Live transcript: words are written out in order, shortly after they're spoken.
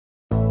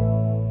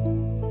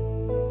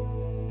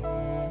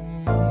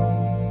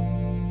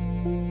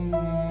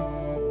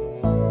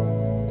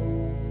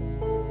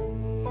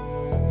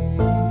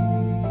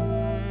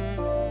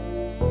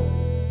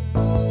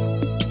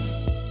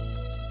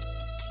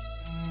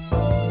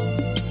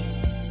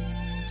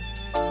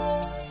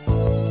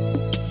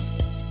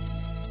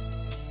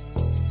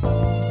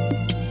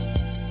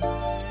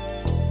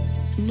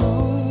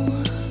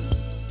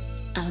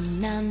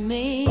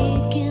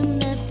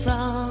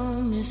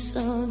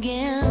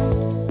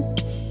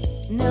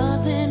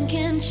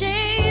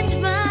change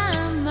my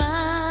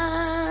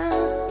mind.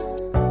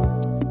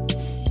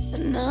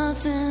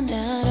 Nothing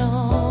at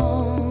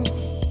all.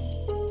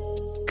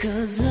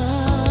 'Cause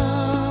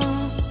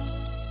love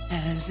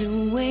has a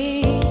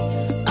way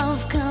of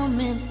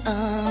coming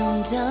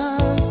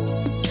undone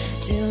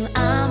till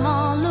I'm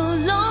all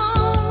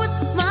alone with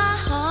my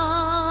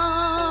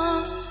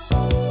heart.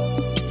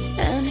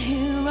 And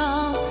here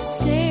I'll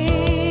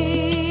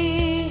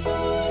stay.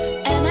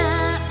 And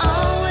I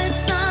always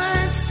thought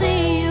I'd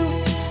see you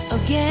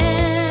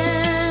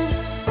again.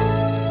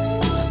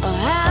 Oh,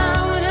 how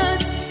it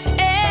hurts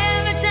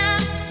every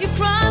time you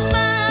cross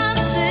my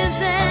arms since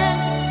then.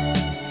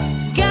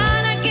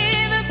 Gotta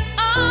give up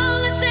all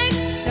it takes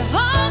to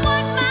hold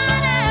what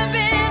might have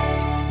been.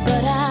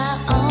 But I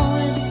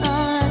always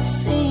thought I'd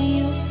see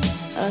you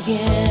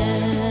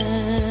again.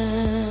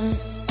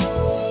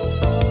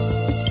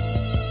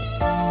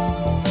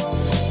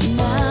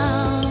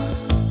 Now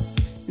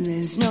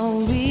there's no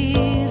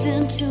reason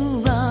to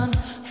run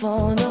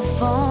for the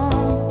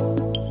phone.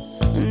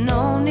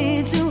 No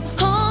need to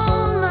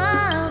hold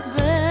my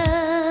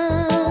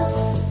breath,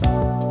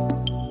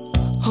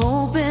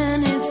 hoping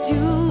it's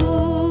you.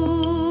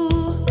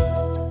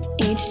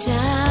 Each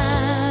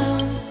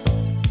time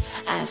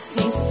I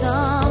see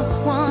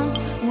someone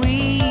we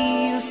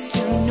used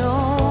to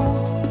know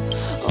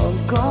or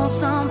go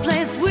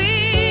someplace we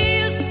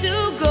used to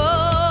go,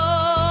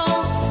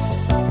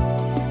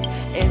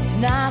 it's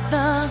not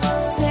the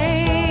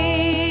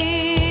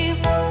same.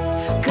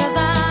 'Cause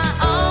I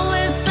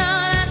always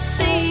thought I'd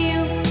see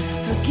you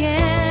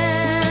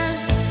again.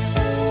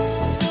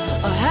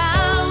 Oh,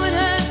 how it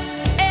hurts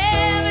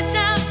every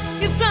time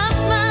you've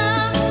crossed my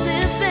arms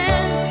since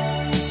then.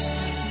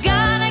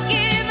 Gotta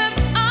give up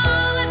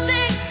all it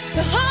takes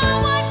to hold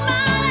what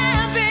might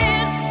have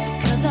been.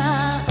 'Cause I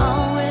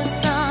always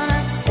thought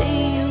I'd see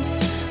you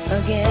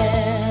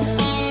again.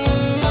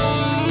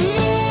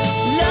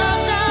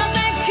 Love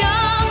doesn't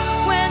come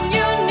when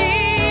you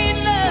need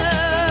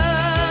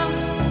love.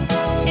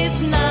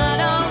 It's not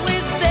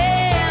always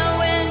there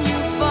when you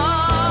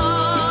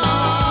fall.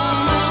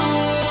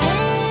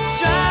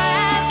 Try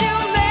as you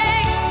may,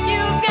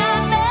 you've got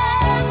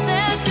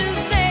nothing to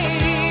say.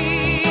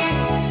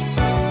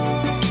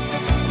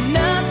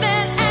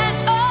 Nothing at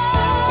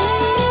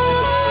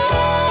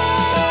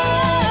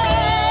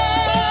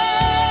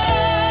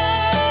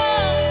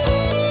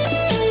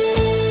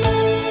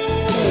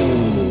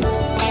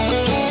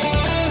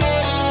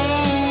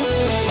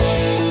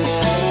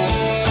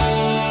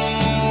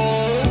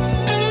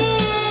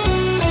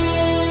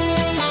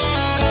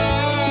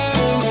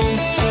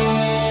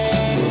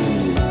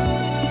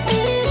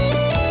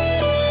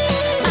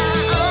I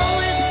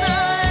always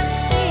thought I'd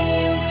see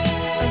you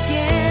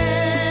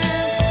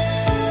again.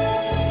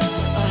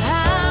 Oh,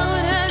 how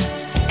it hurts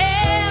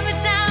every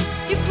time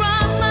you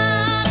cross my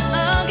arms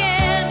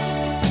again.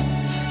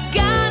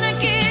 Gotta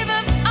give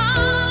up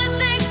all it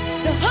takes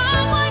to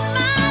hold what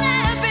might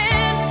have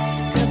been.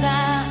 'Cause I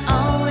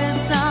always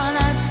thought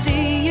I'd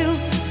see you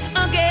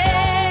again.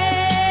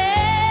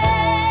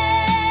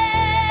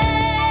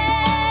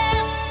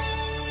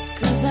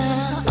 'Cause I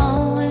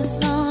always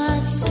thought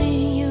I'd see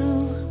you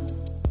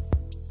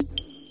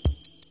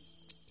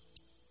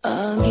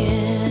again.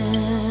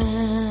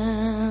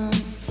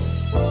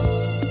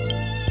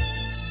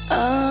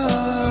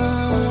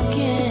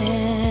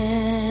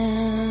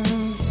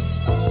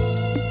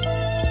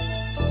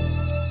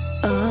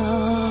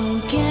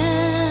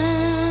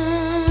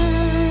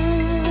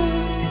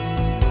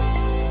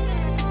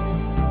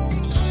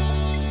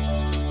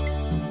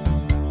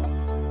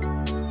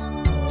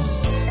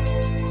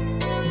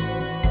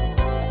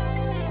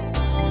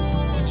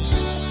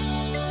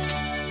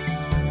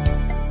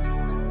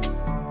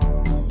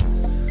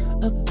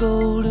 A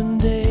golden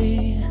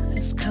day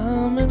has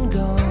come and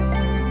gone,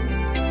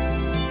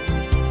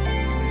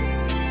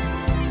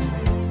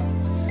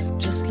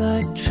 just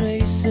like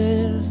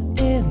traces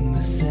in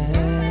the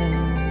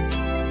sand,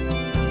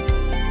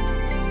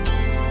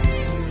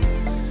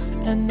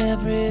 and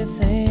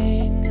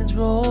everything is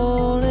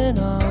rolling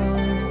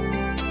on,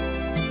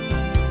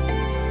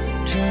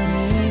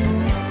 turning,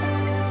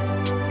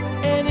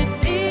 and it's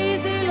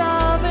easy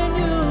loving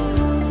you.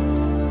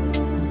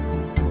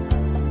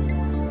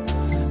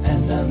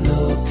 And I'm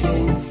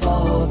looking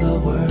for the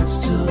words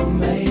to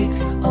make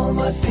all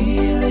my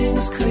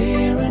feelings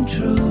clear and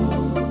true.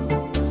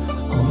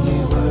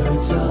 Only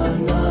words are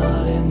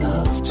not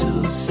enough to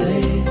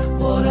say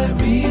what I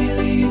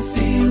really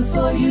feel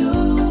for you.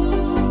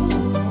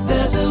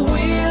 There's a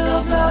wheel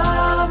of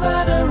love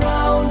and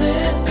around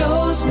it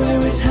goes.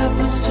 Where it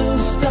happens to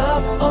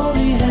stop,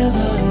 only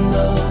heaven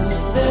knows.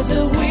 There's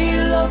a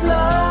wheel of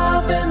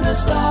love in the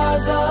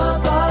stars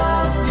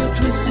above. You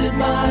twisted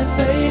my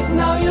fate,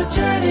 now you're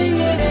turning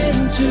it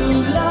into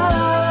love.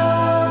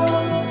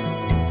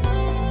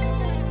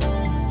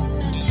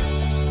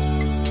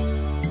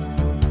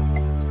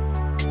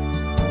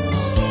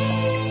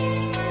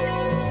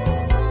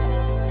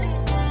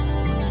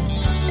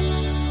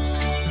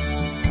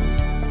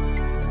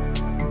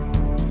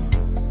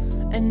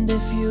 And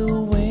if you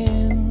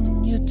win,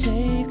 you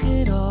take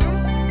it all.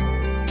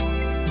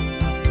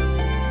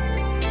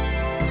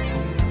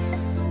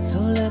 So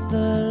let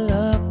the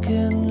luck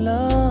in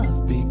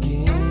love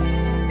begin.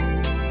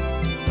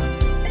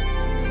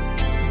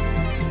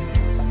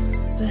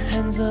 The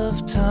hands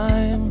of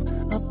time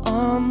up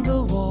on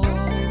the wall,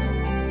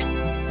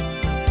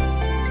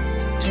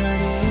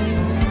 turning,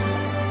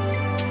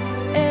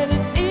 and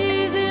it's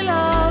easy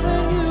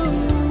loving you.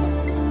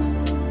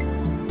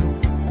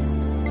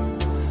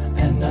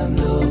 And I'm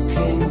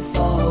looking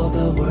for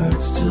the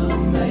words to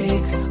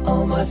make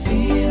all my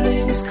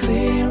feelings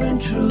clear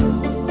and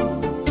true.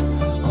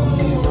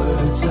 Only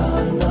words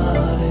are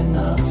not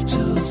enough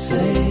to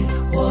say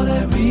what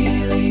I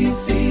really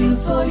feel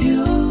for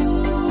you.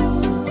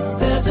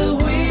 There's a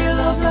wheel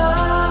of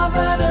love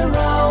and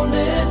around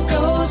it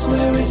goes.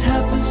 Where it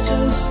happens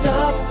to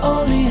stop,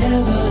 only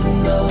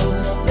heaven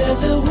knows.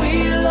 There's a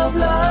wheel of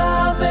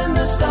love and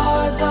the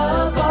stars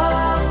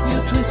above. You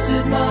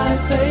twisted my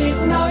fate,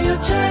 now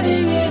you're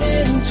turning it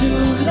into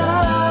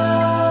love.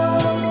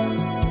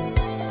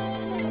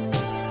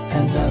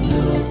 And I'm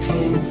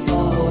looking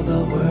for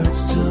the words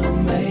to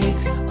make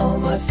all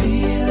my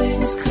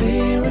feelings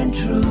clear and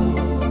true.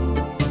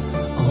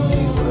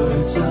 Only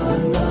words are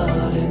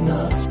not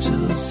enough to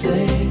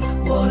say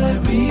what I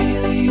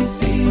really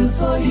feel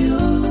for you.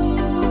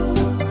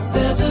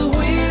 There's a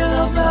wheel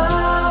of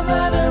love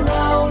and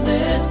around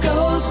it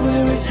goes.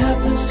 Where it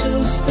happens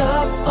to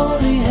stop,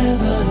 only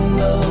heaven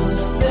knows.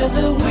 There's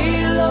a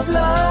wheel of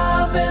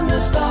love and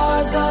the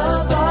stars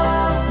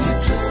above. You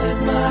twisted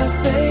my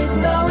fate,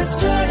 now it's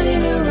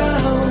turning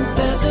around.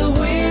 There's a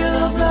wheel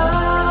of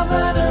love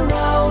and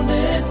around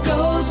it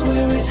goes.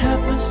 Where it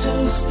happens to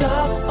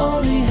stop,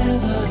 only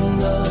heaven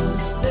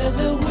knows. There's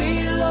a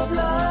wheel of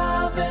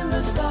love and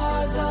the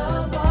stars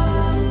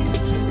above. You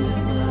twisted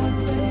my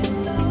fate,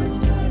 now it's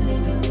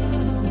turning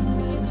around.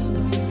 There's a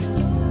wheel of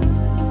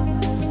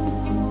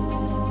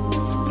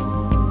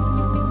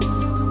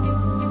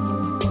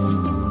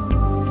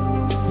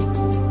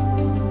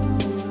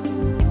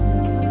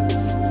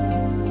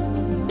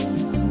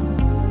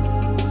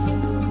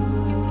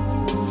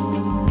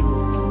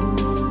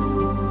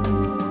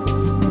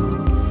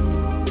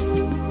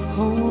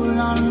Hold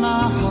on,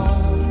 my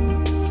heart.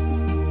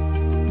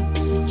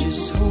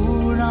 Just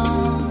hold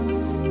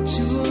on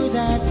to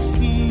that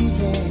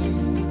feeling.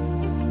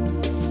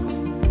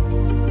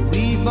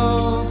 We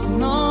both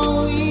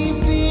know we've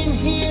been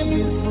here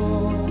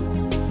before.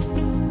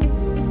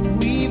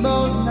 We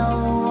both know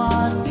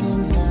what can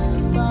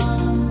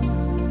happen.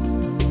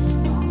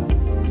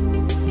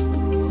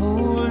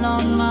 Hold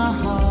on, my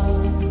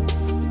heart.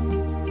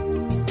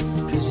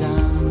 'Cause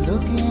I'm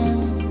looking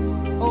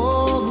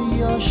over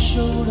your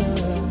shoulder.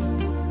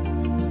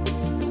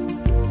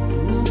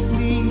 Ooh,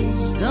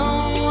 please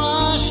don't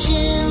rush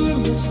in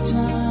this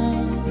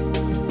time.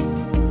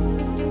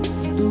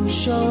 Don't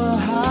show her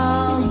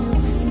how you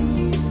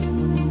feel.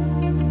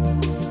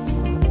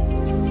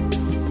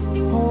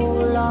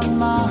 Hold on,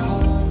 my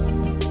heart.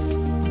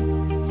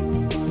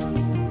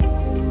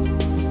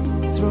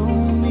 Throw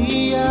me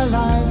a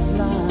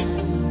lifeline.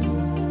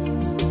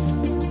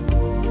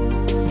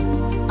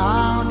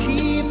 I'll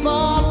keep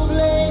a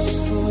place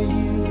for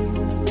you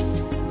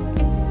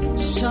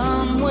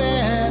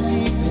somewhere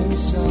deep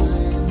inside.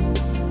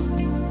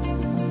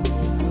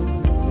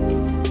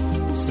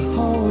 So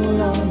hold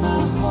on,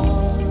 my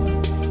heart.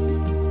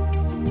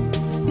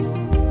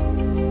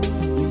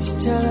 Please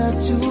tell her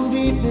to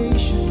be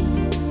patient.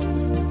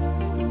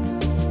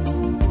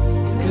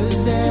 'Cause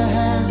there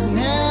has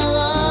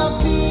never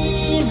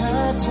been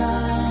a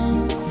time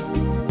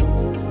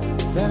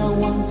that I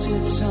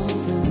wanted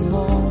something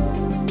more.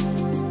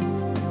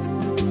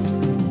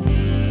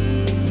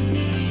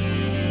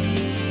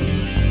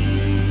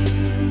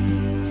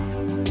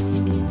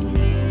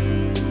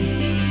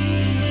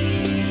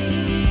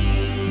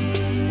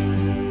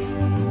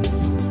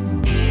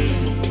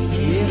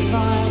 If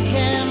I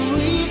can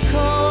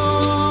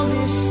recall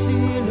this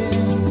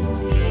feeling,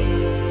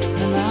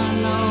 and I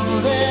know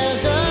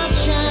there's a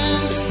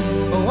chance,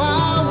 oh,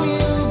 I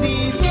will be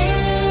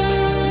there.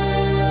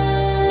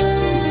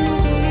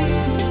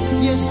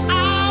 Yes,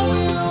 I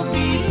will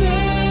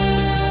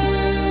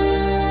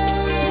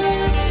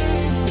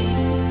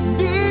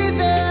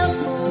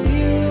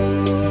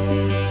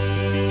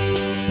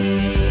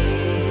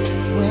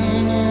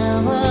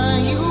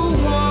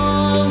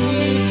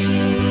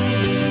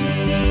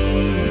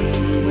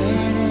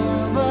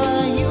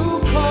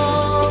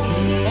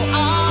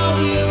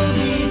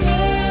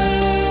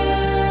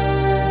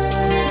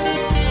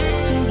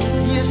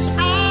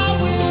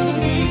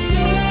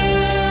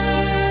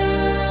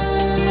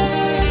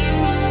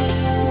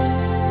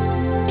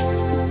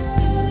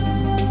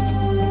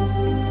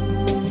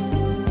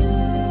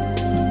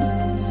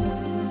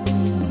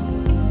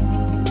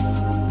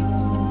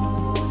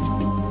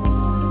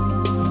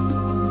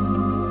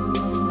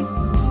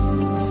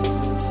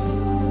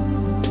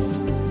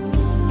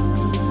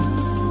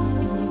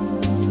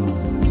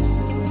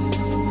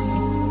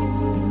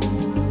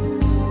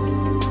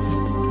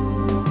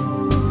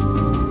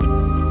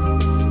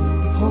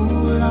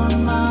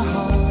on my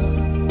heart.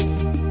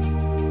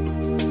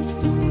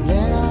 Don't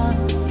let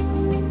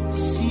her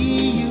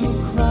see you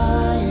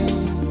crying.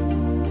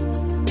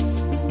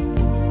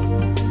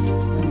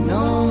 And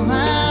no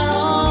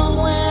matter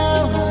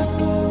where I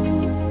go,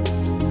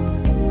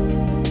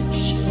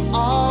 she'll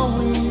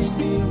always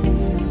be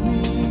with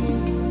me.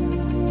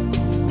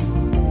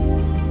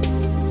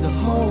 So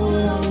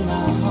hold on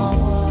my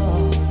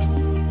heart.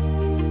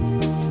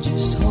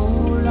 Just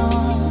hold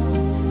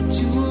on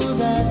to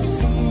that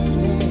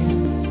feeling.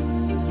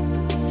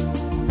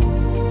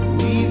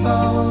 We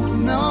both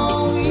know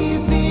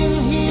we've been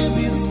here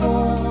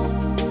before.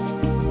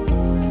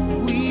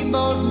 We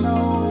both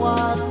know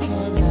what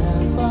can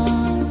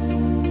happen.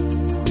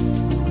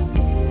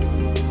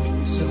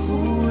 So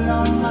hold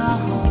on my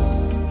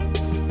heart.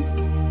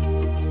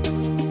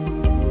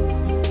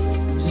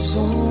 Just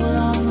hold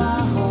on my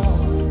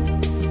heart.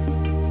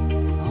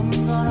 I'm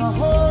gonna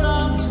hold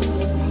on to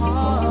it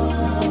hard.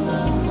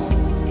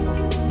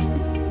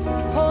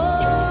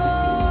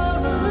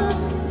 Hold on.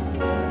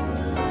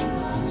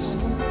 Just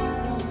hold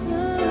on.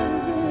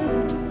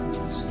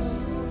 Just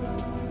hold on.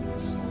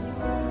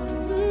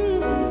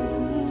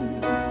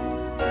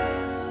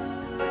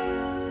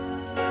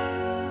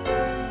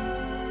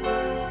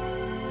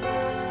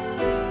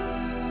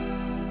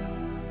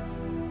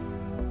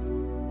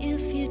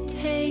 If you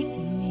take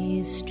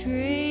me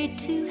straight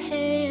to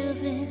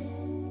heaven,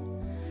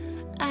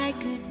 I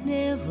could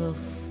never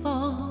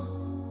fall.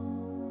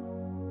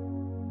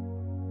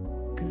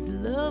 'Cause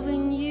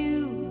loving you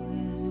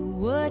is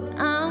what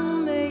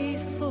I'm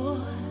made for.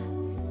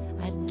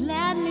 I'd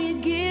gladly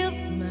give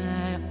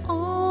my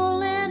all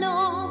and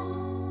all.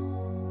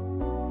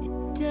 It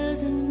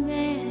doesn't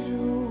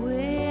matter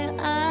where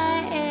I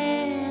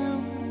am,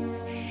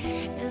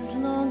 as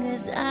long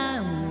as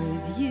I'm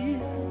with you.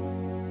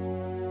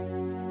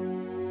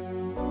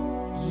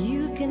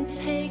 You can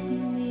take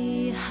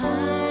me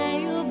high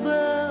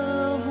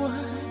above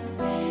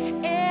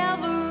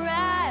whatever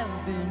I've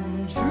been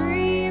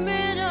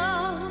dreaming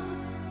of,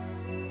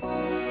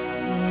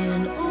 in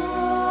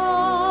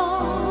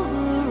all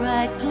the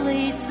right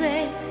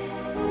places.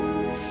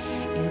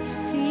 It's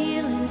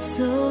feeling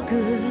so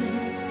good.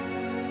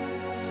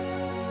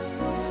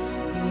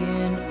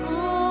 In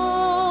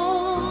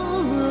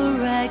all the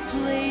right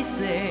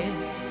places,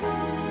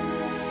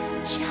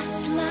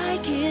 just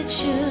like it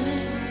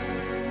should.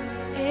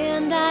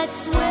 And I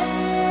swear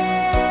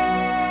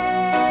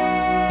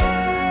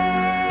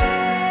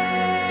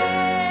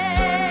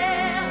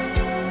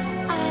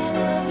I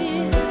love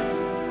you.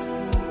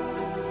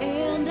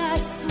 And I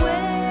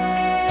swear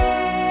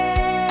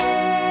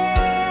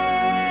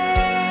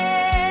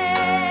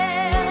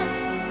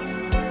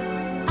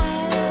I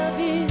love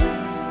you.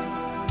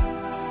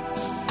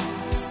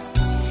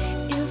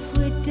 If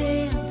we're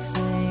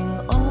dancing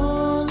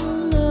all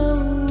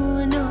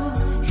alone or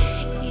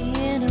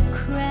in a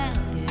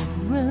crowded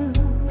room,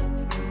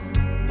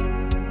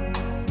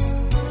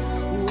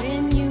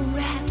 when you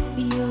wrap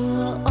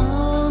your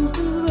arms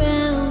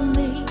around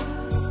me,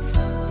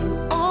 you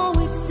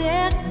always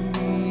set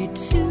me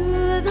to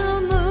the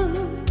moon.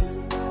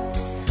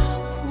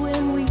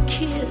 When we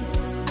kiss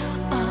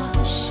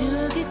our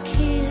sugar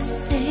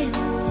kisses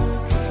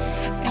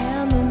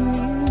and the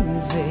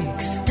music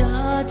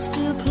starts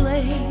to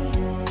play,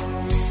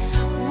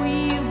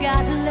 we've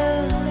got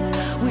love,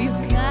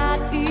 we've got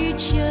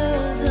each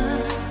other,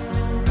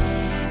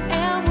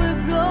 and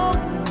we're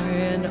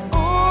going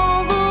all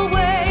the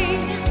way.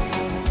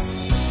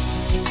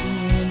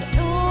 In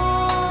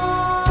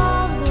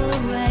all the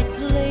right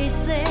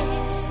places,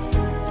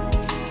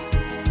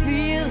 it's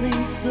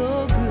feeling so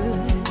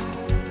good.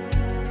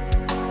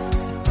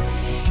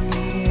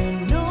 In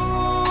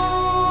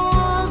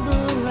all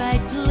the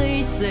right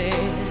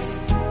places,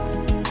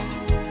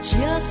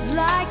 just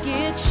like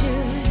it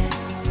should.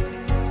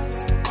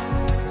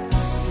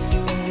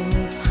 In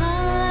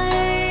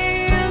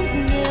times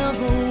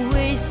never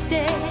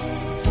wasted,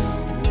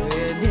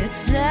 when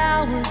it's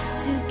ours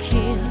to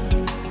kill.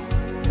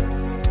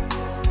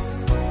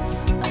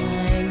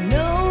 I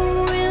know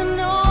in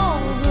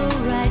all the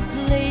right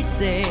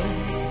places,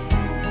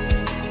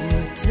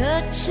 you're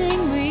touching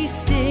me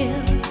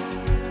still.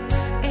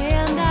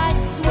 And I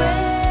swear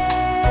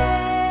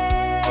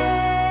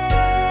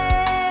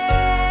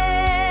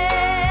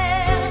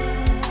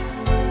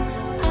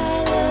I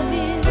love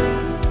you.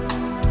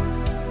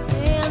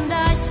 And I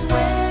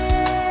swear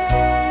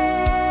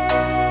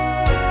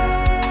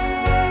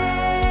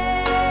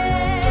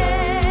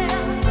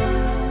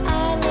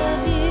I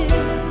love you.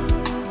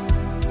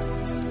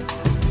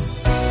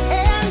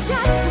 And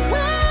I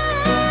swear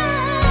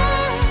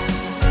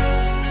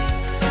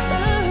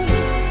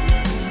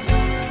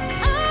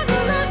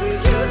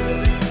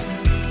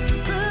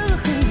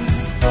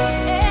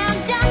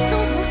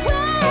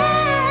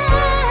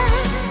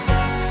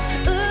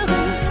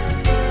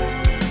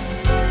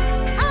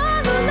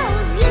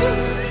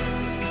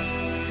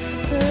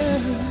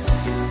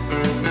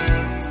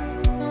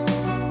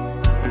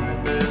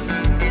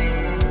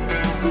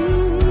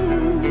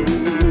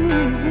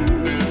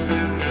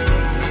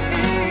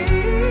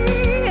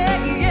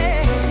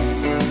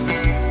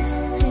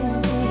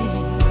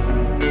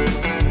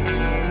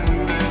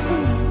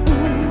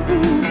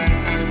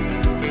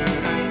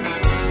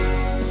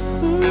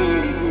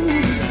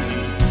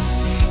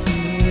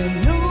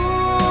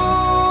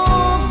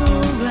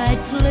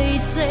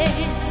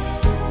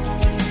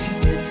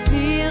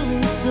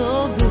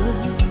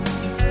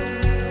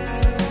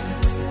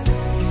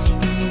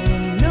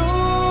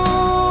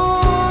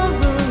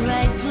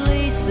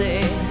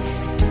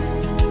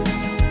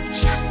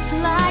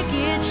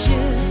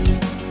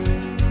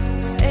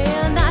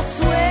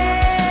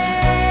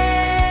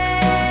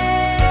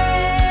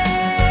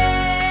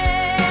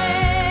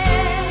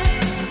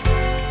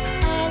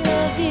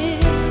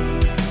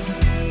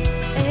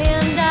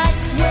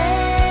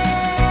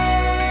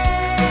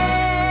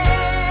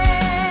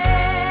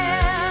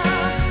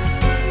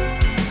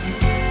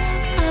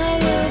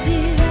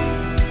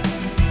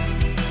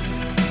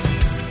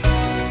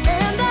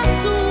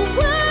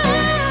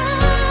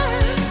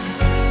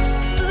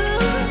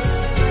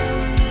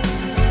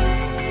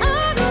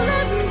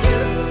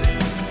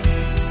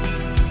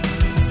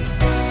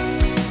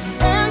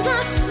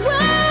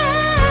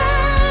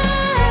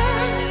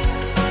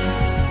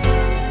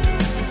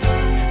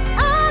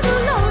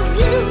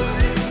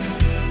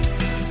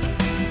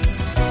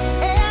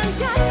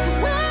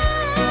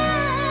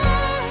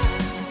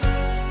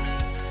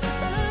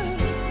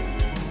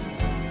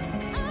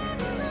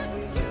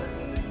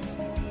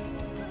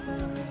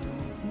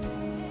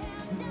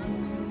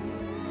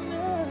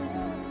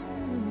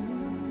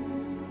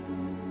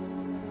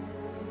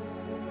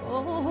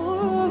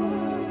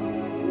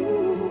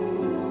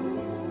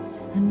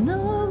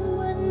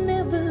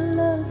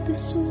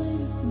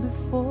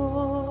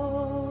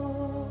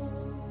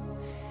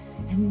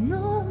and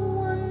no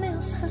one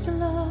else has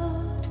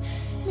loved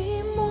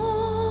me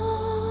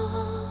more.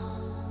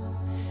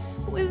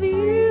 With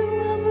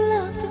you I've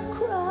laughed and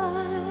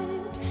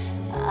cried,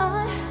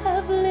 I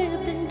have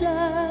lived and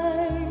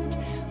died.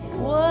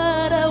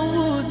 What I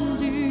wouldn't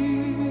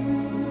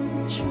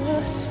do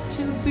just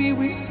to be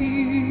with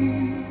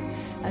you.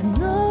 I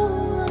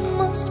know I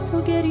must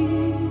forget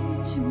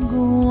you to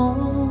go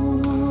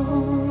on.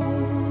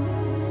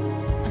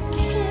 I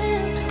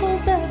can't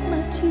hold back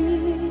my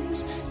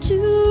tears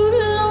too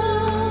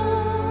long.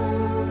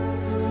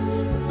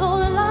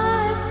 Though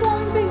life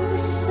won't be the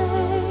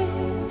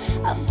same,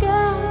 I've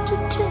got to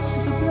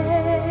take the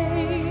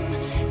blame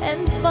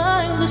and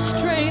find the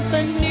strength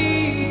I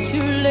need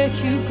to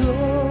let you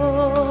go.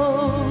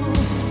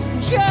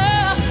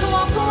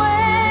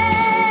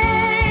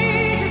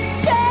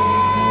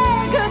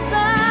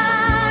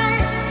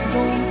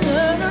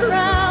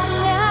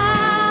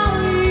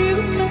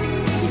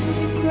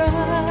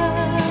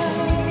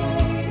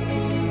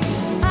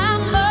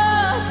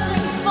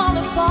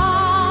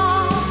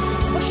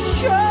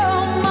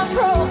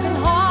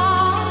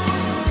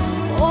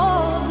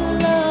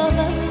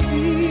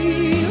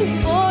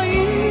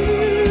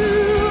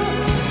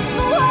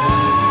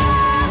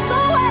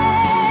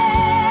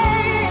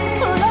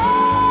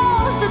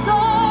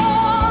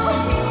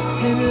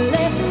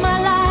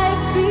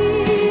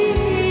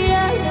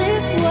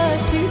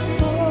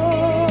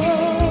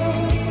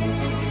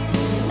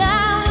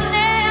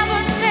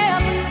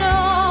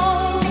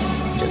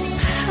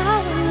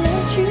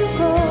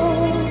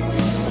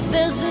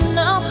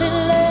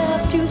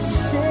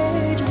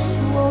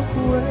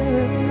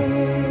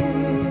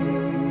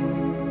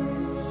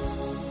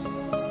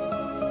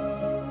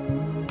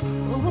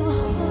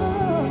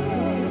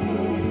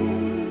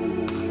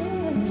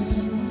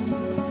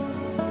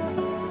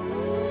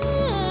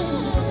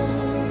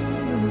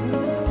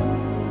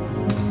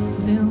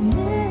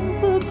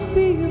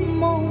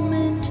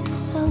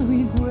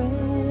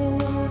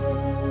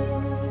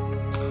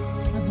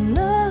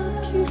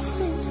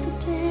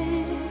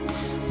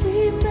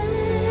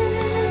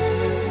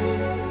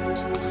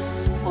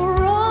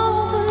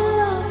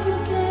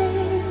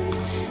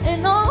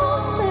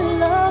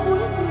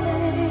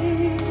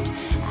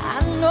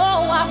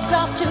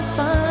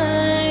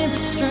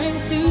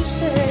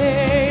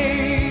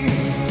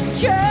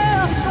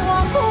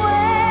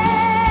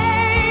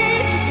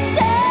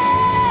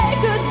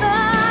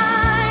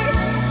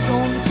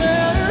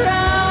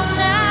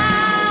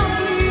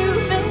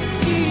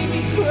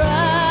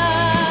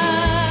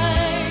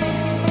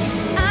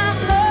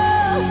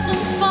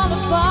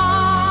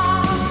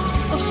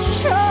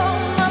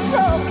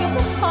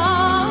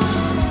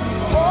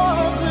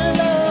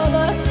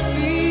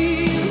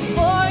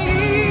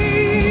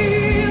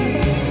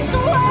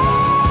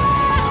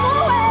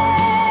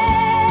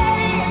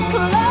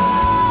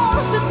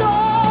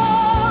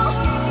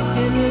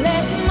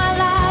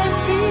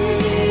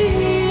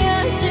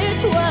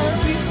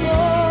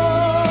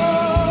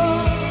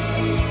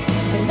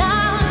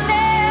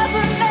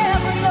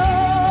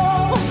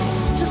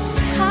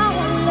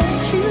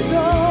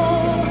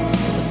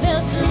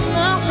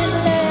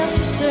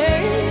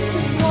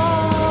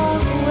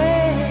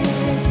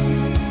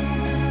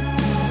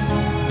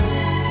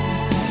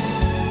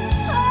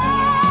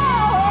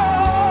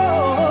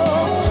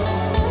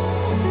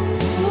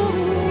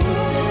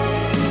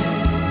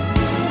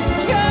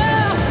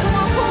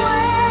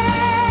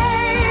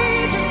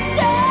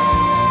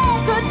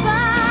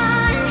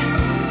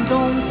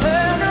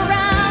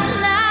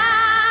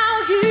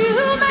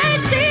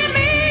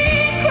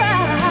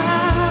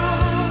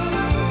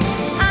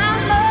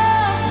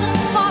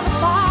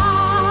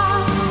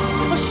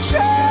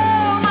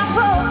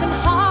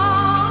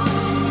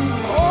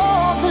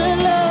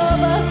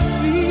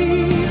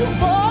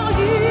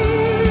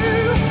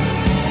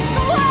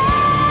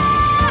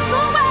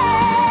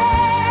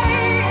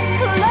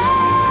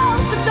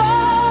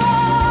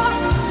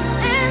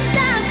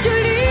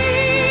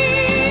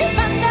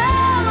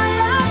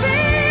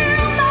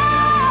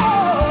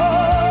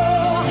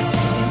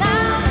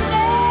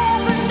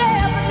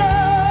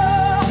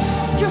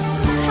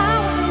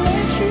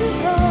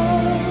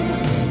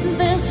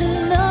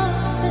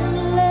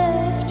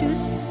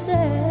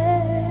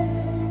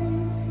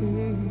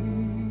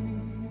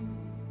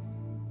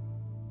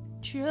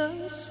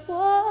 Just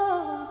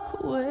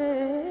walk away.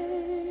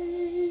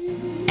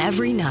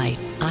 Every night,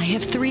 I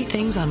have three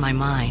things on my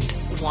mind.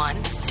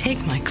 1,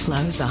 take my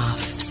clothes off.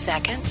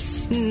 2,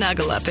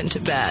 snuggle up into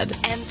bed.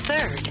 And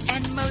 3rd,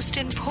 and most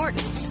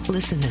important,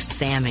 listen to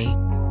Sammy.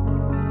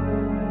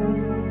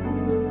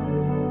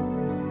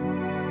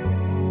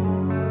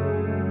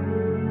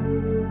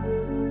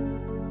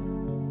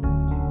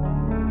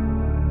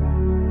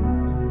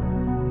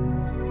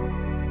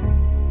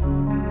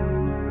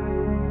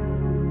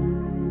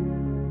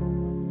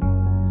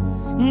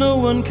 No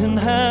one can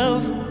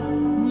have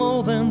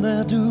more than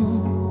they do.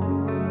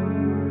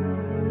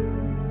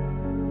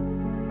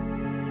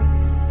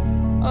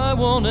 I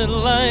wanted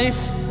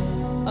life,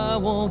 I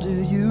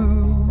wanted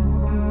you.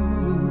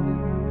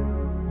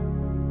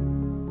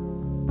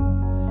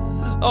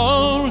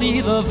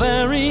 only the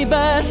very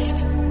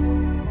best.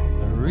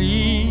 A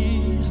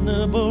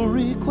reasonable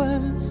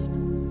request.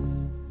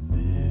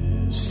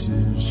 This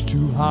is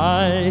too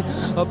high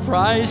a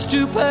price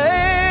to pay.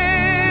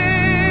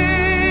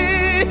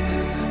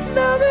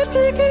 Now they're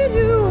taking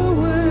you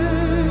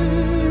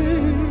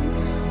away,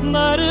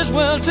 might as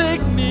well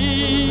take me.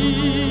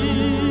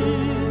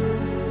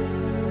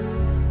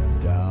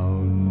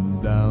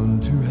 Down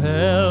to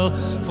hell,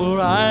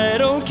 for I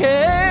don't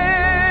care.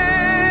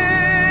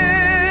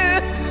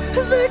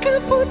 They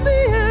can put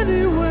me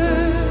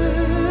anywhere,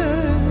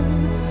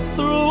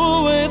 throw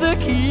away the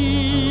key.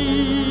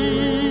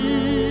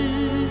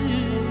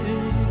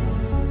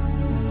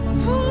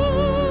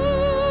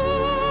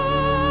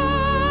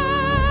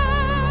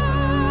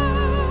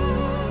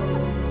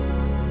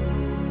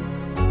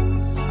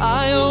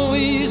 I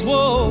always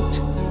walked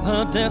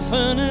a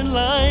definite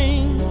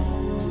line,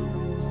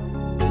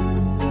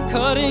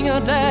 cutting a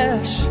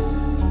dash,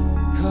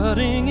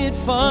 cutting it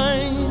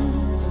fine.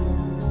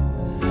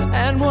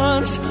 And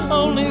once,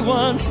 only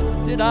once,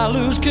 did I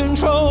lose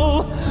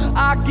control.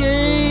 I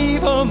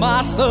gave her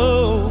my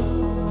soul,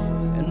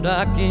 and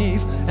I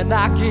gave, and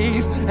I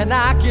gave, and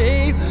I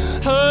gave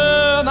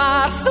her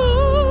my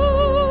soul.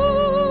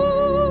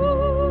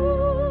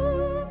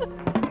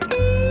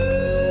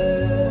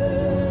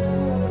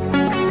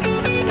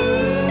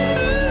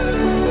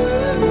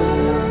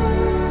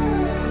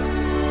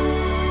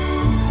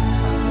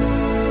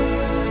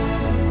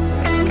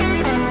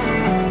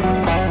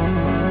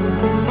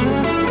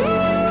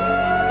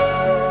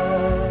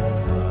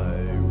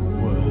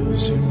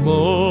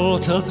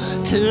 Immortal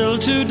till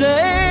today.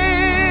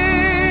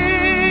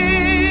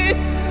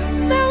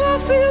 Now I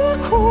feel a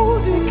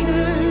cold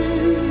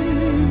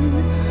decay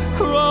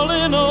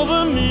crawling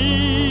over me.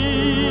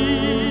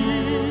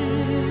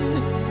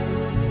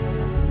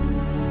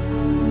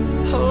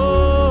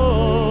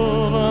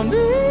 Over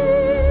me.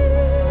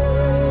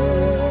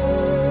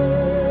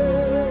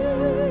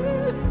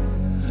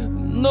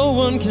 No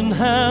one can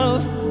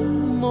have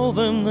more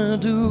than they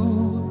do.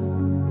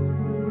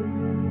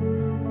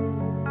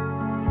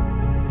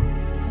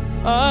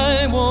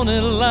 I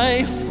wanted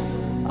life,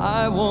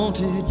 I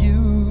wanted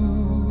you.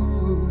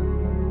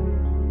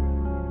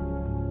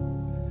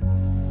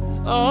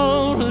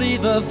 Only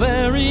the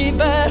very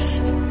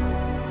best,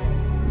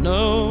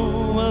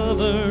 no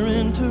other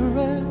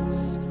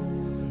interest.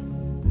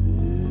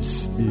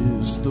 This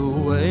is the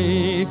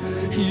way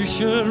you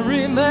should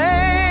remain,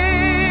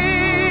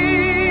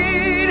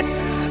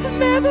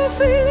 never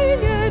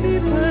feeling any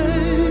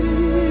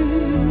pain,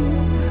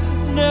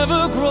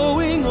 never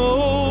growing old.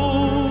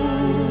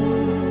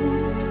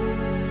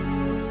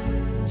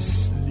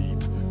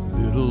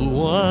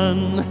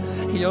 One,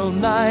 your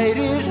night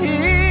is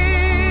here,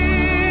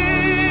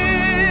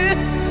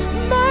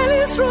 mine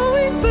is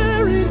drawing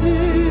very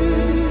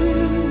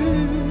near.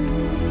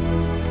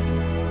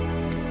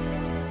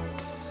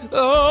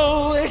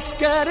 Oh, it's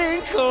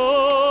getting cold.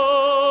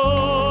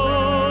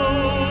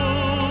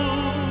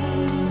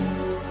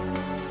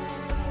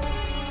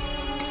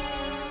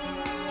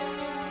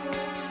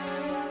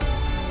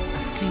 I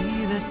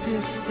see the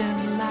distant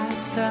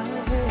lights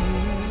ahead.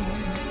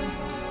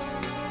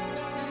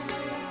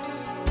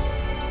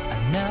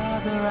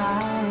 Another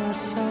hour or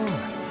so,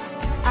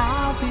 and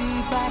I'll be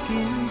back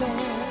in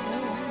bed.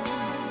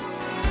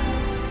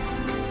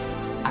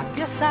 I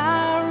guess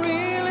I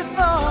really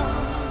thought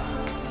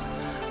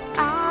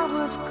I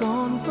was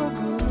gone for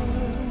good,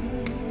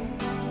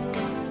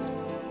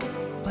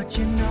 but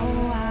you know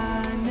I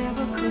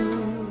never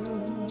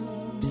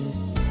could.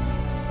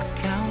 I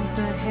count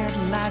the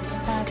headlights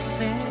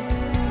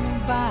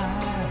passing by.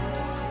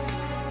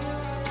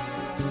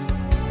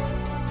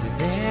 With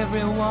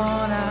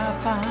everyone I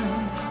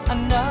find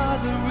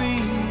another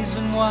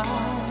reason why,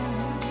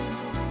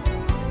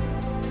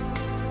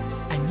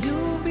 and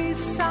you'll be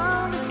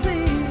sound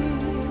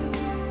asleep,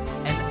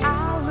 and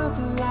I'll look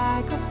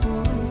like a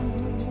fool.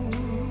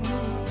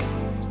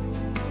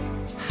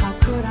 How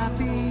could I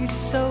be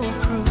so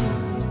cruel?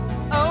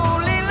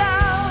 Only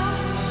love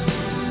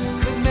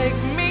could make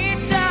me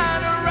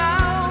turn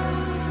around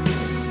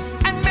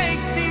and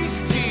make these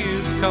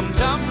tears come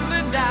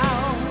tumbling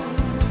down.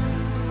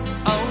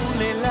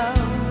 Only love.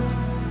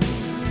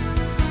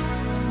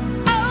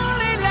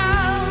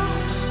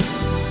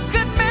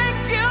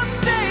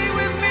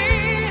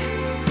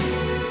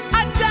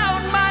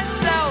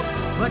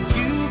 But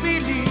you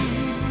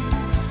believe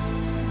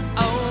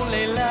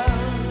only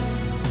love.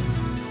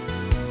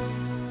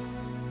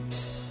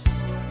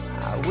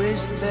 I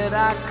wish that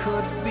I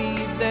could be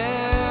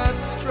that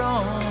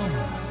strong.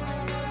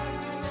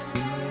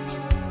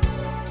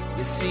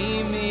 You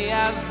see me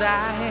as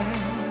I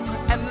am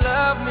and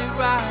love me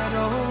right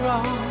or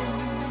wrong.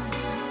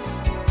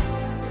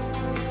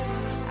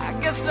 I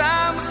guess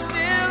I'm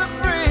still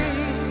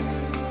afraid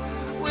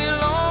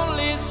we'll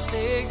only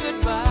say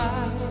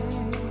goodbye.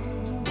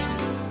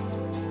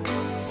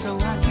 So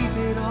I keep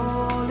it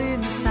all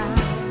inside.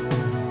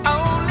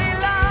 Only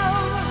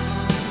love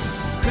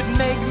could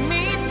make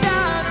me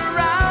turn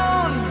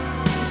around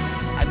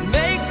and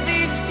make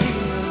these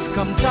tears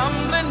come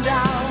tumbling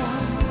down.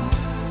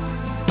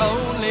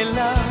 Only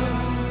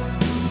love,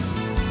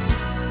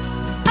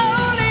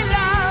 only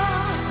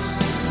love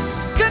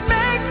could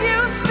make you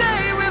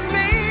stay with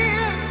me.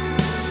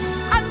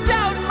 I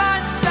doubt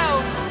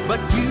myself,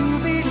 but you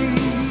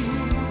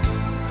believe.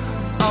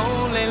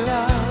 Only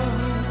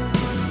love,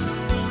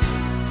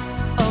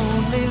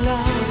 only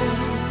love.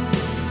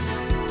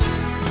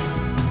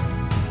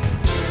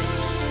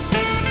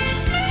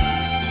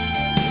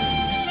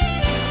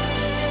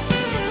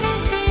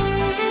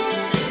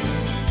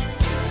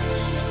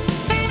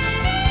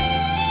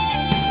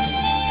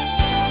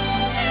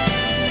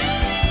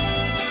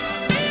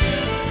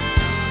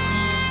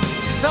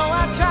 So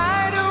I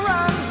try to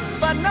run,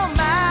 but no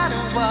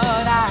matter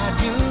what I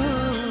do,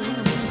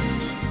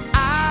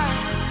 I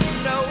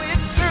know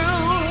it's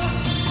true.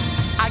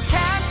 I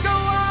can't go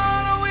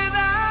on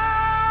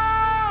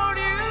without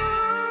you.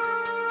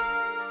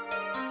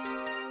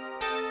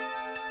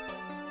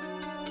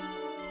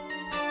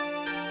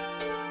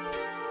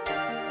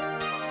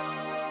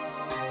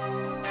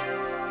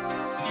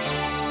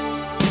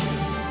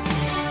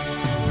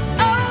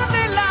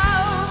 Only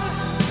love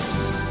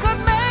could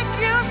make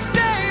you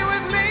stay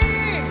with me.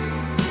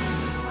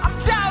 I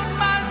doubt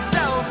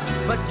myself,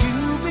 but you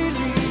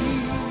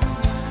believe.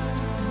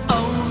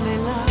 Only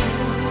love,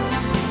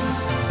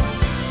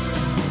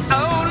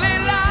 only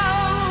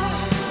love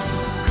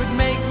could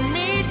make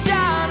me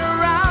turn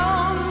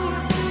around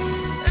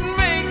and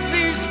make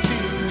these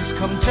tears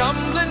come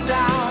tumbling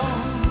down.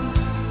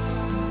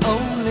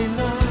 Only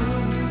love,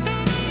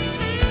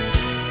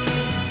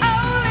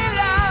 only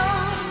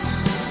love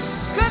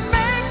could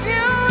make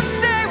you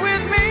stay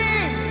with me.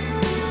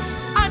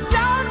 I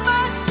doubt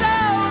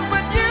myself,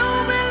 but you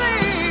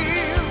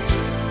believe.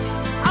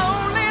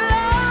 Only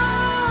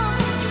love,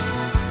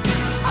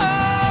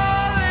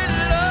 only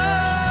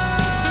love.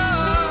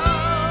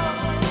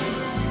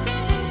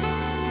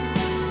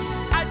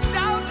 I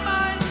doubt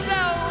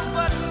myself,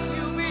 but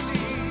you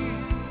believe.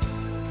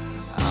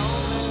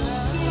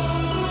 Only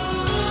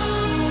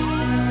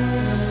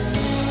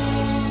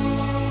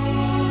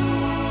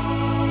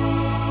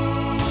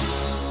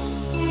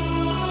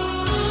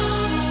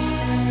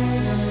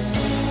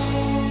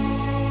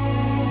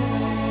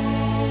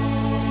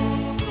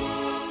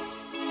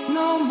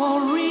no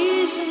more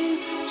reason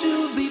to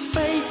be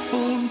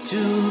faithful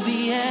to the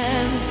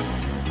end.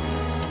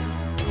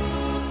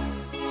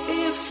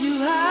 If you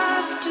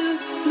have to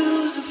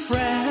lose a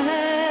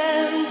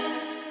friend,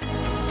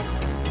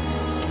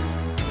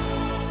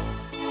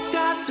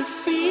 got the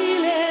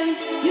feeling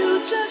you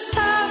just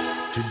have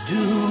to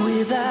do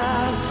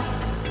without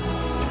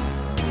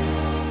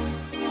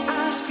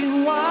asking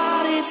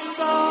what it's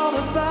all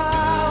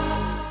about.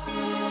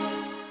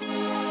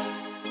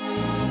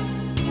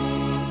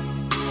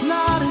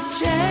 Not a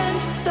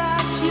chance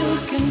that you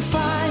can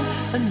find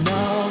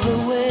another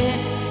way.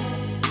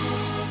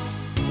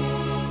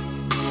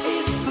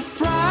 It's the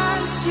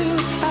price you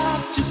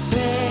have to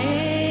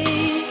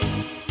pay.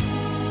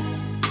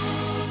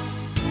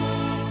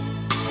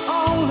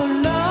 All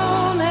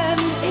alone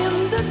and in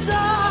the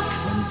dark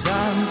when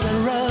times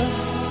are rough,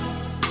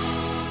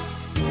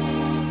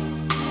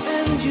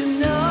 and you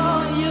know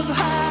you've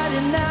had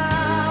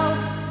enough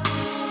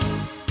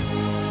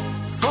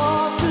for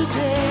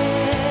today.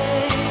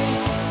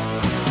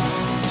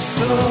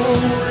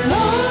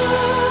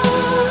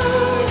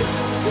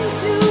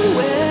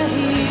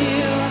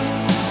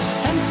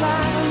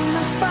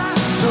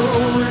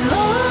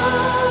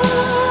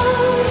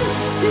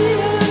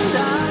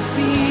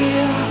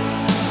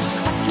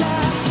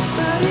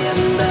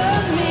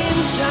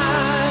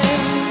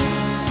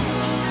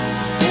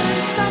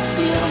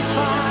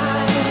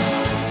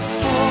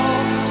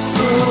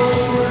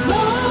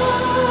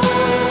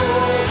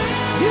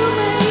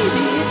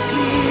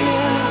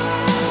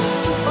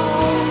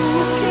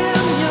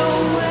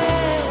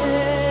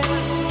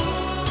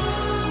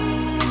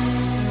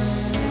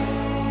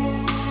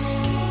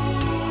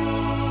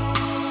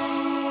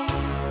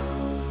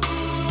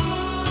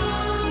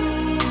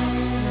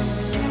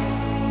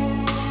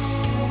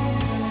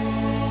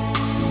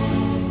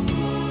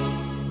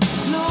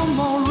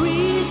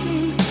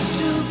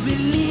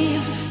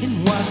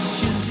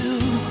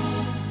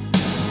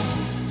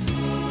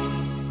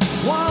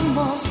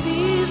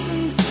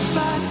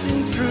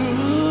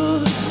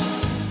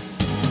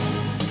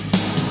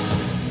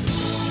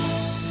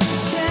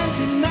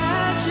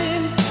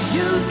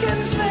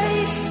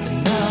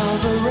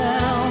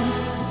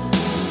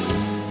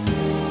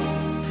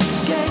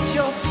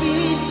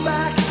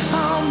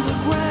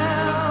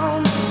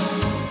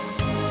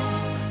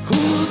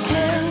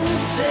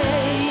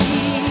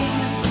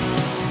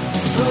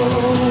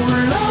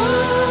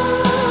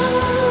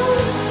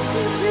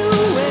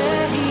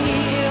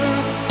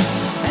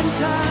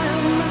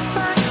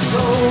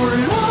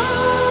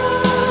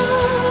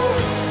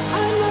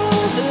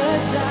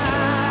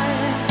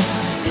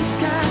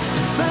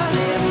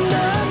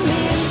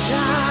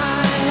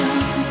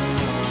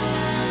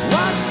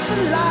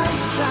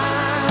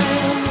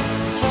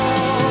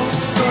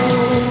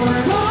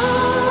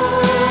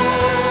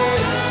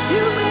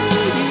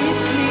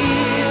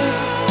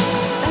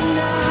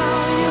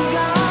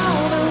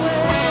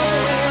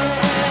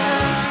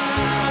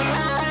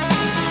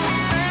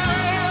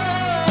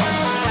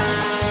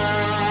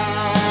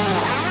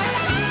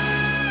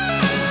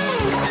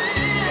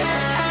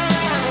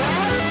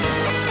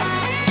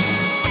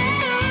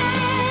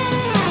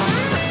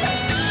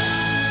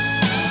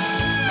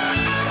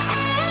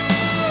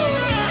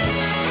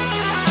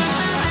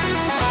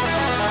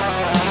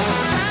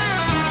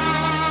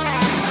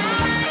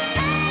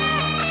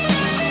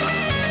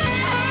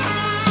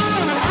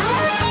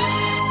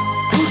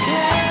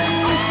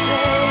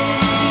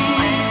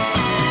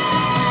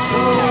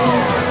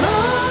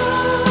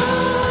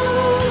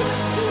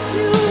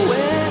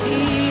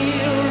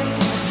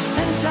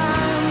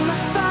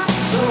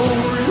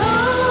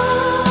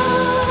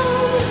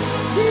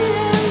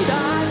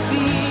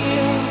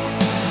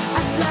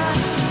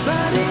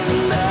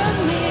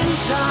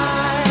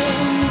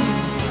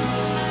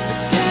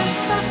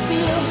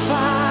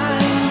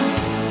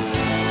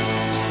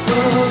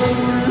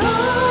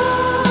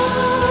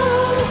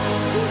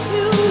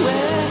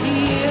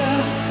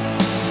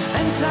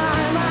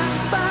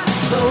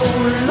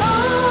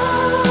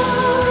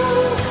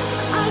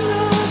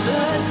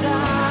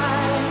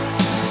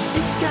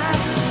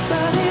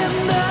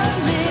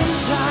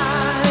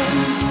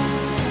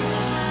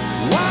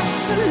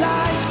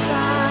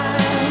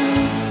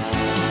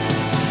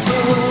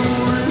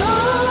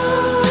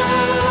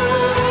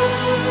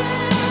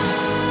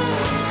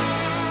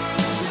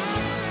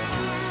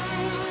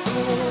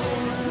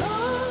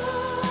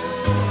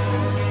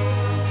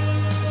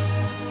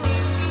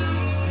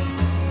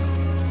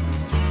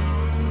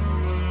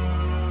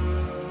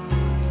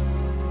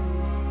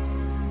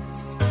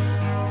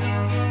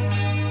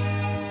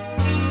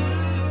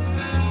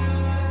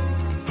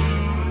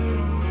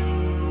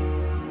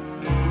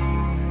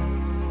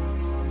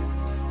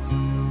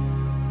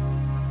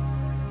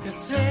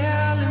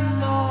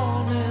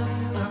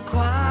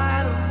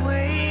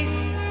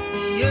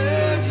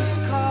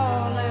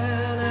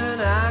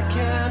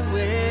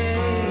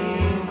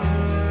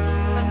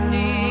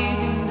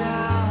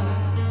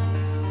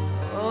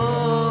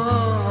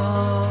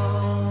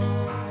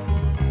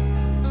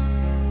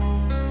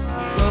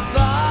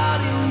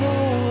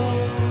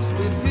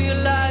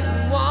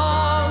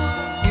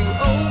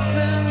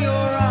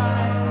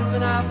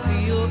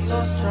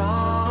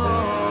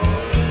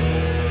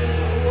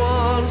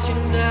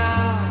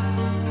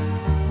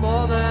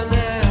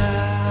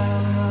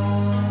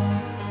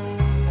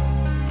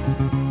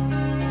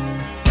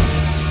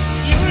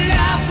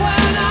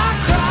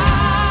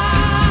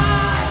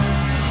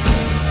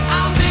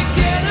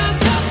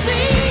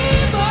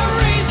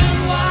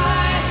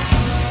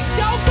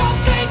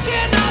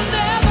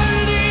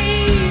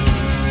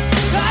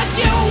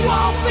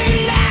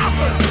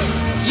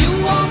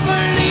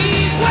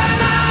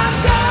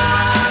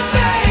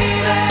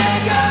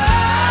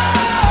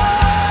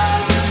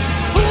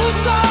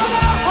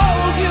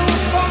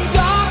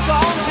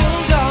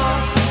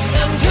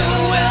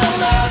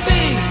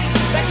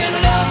 That can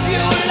love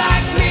you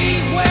like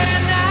me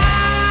when I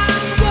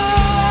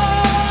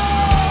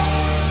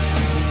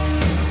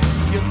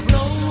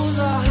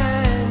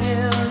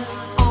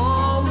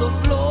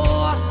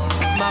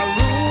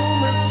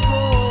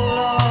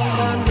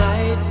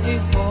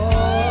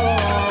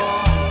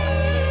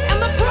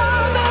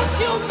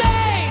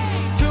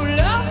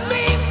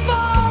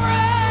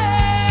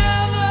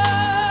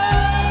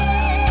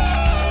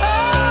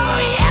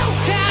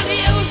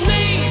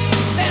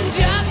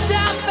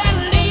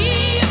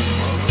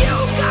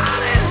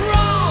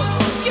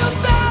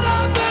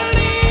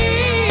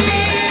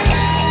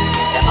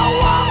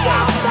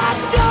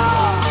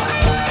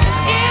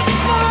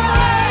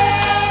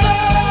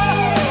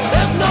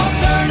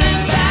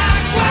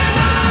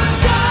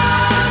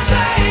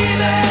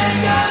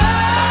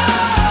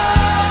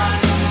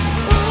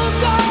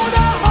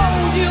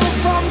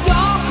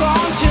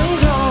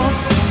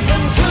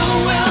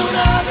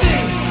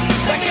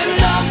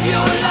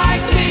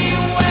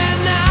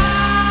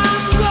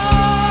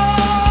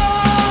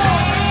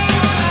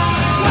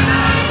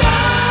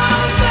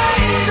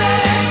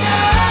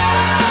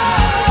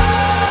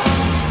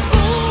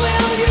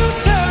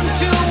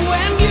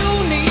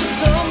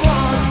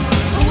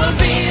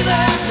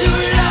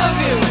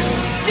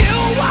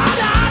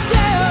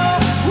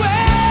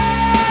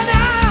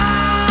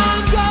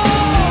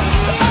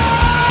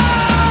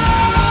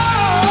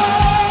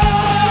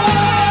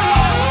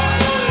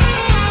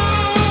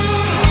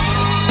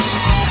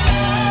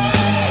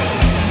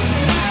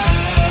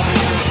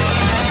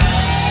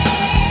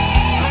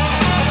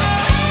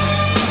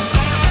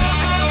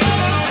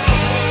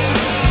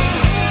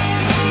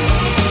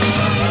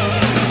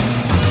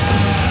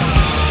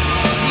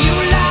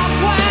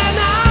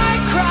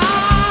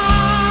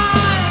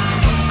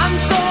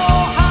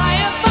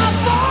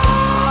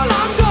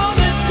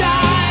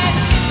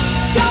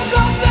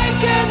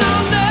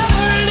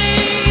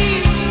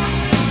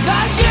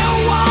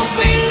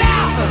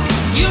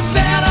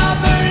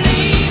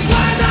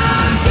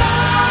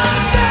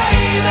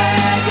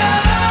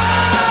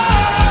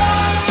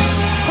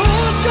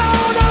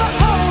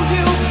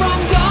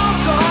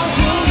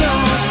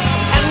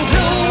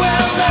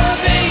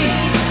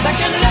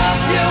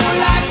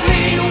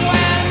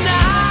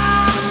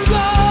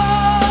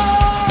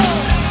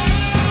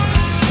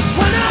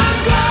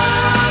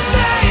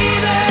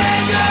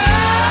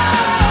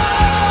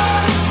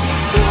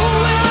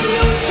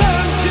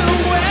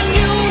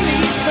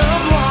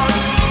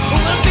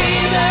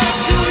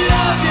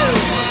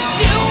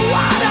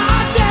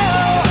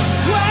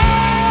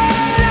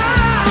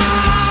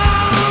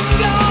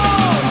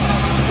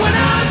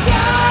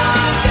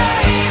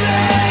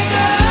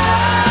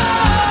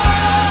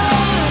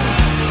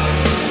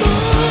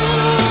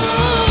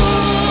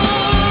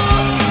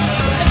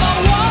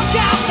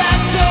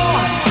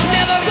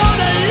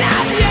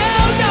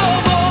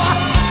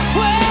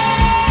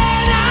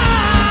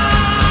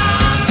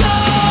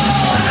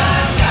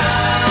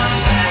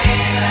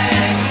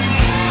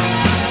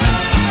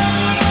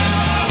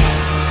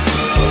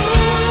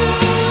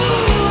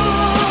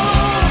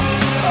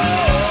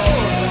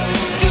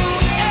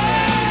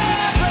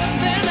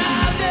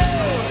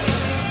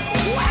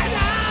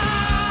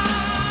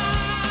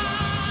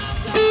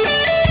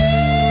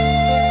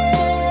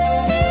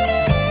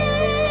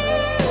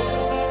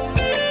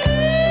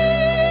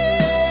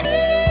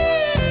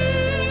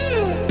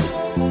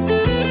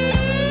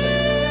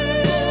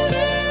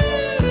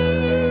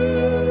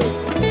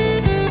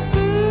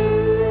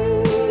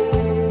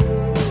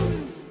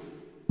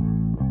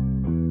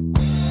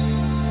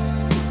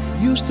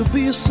used to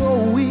be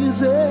so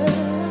easy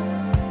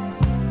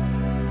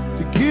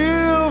to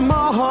give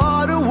my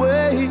heart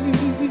away,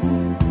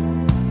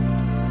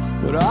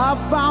 but I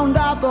found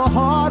out the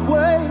hard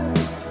way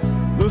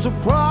there's a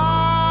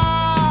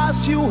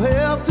price you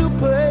have to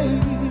pay.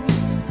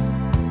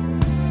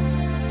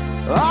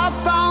 I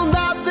found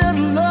out that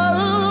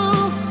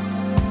love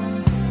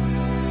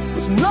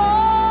was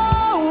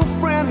no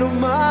friend of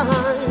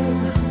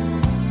mine.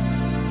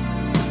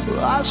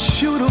 I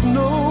should have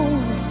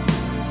known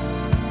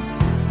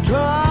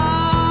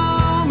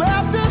time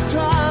after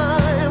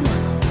time.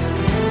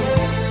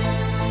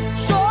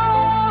 So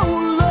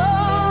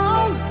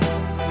long,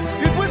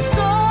 it was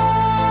so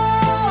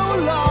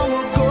long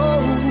ago,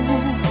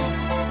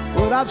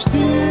 but I've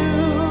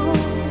still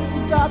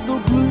got the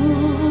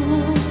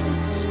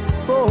blues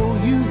for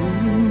you.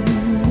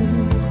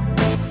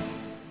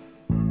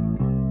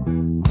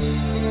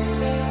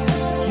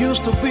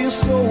 Used to be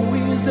so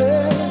easy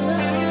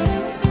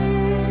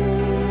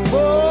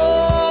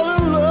fall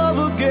in love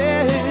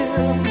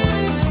again,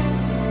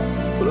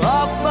 but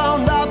I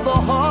found out the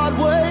hard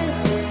way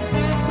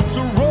it's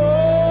a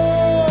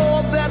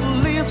road that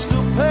leads to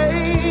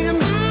pain.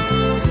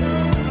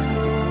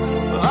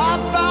 I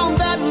found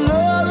that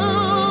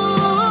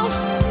love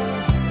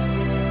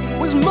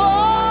was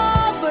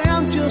more than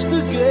just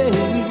a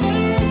game.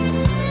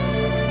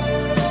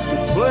 You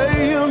play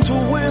him to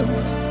win,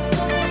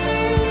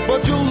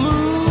 but you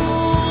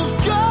lose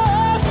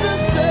just the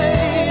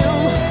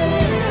same.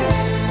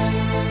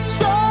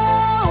 So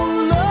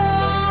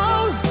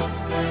long,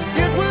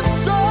 it was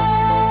so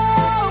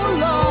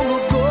long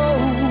ago,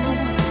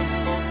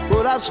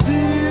 but I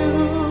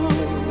still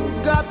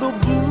got the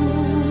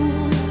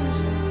blues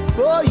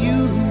for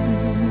you.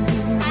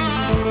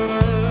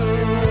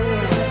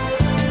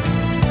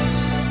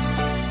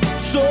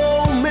 So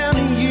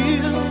many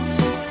years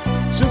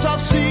since I've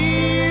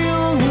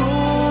seen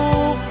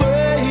your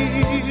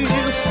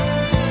face,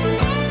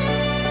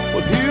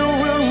 but here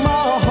in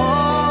my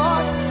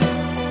heart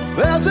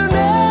there's an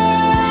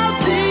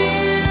empty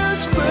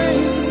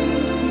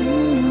space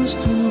used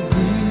to be.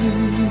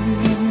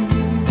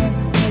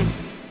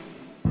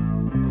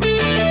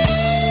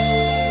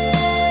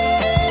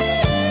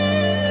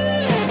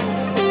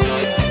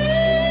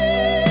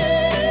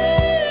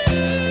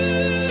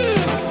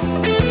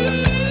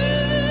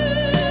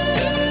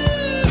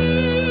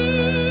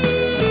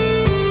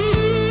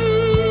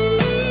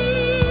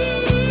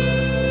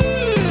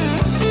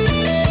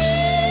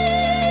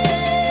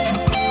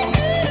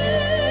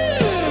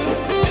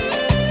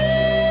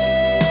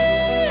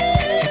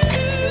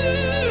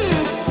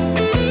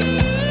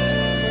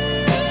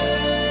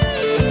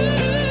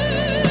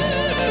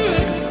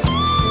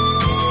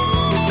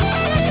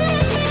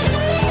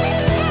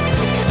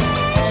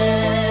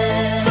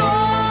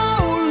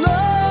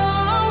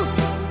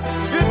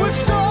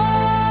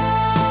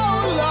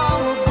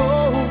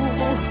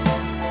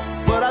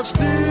 I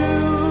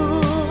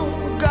still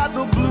got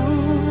the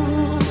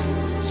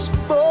blues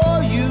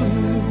for you.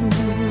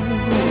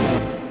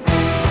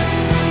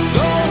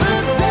 Though the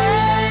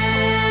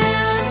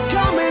days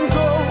come and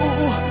go,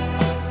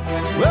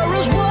 there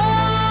is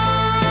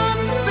one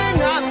thing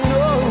I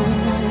know,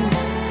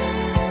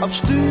 I've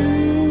still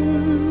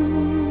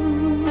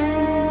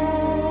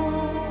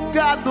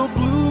got the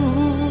blues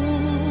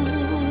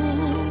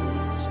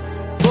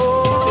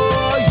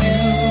for you.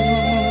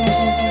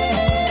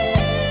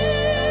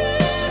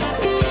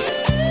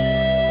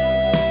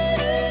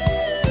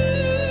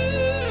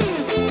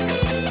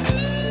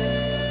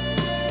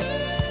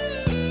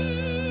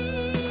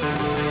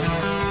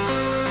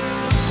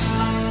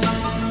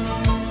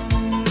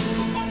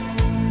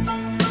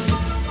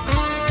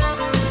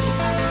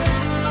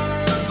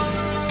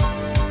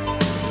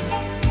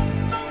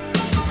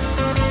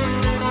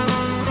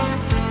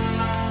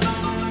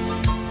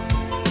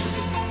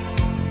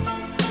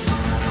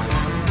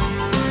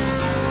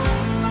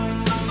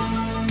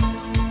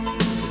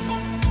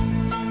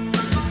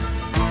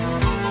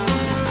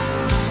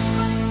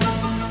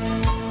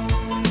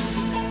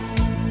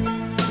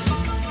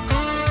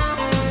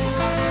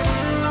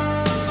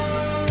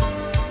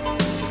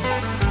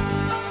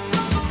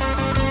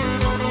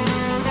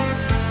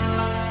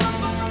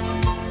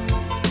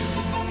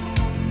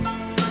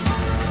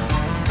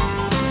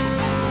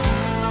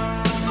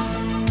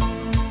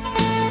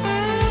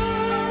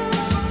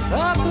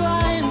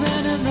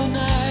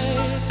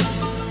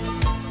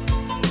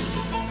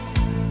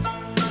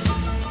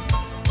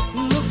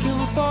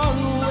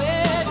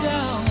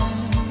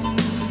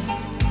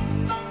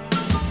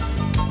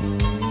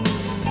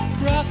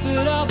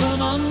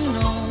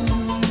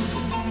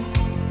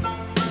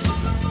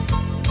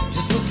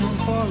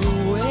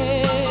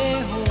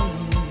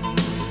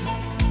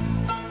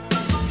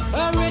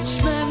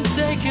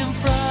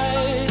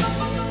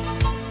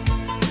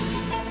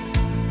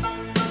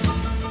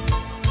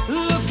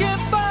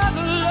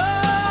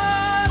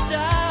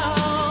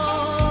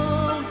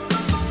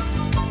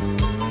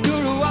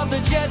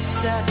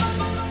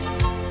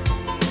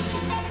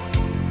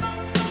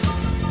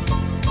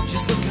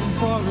 Just looking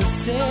for a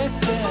safe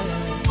bet.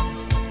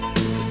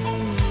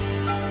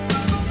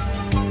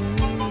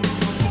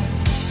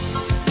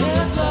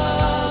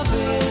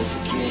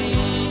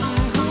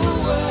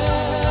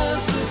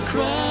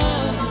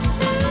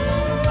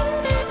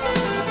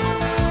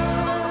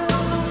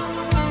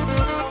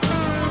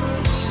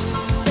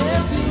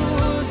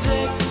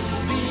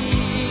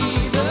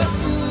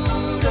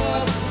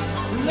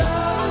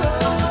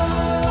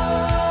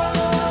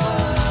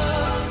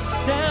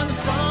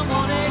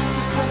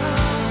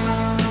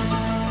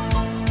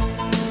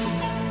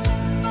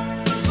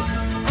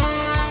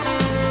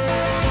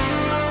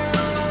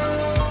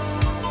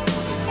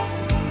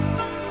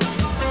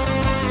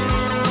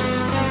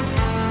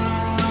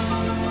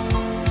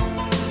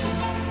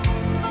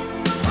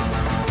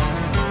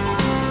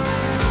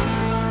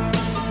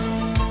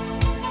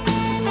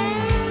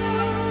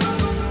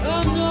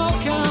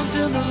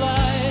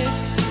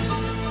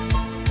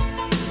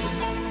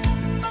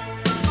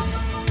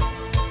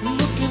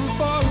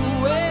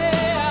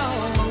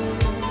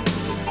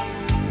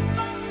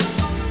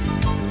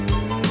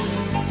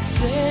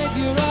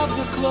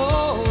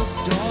 closed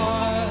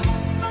door,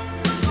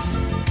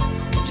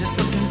 just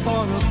looking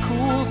for a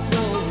cool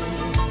floor,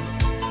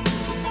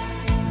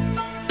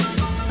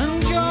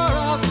 and you're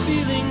out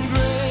feeling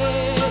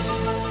great,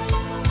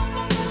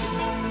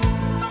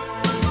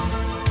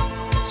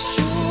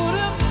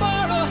 shooting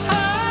for a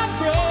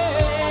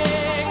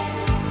heartbreak,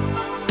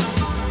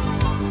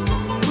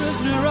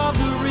 prisoner of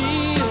the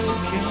real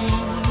king,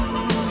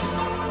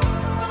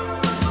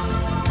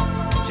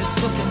 just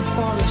looking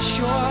for a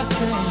sure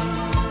thing.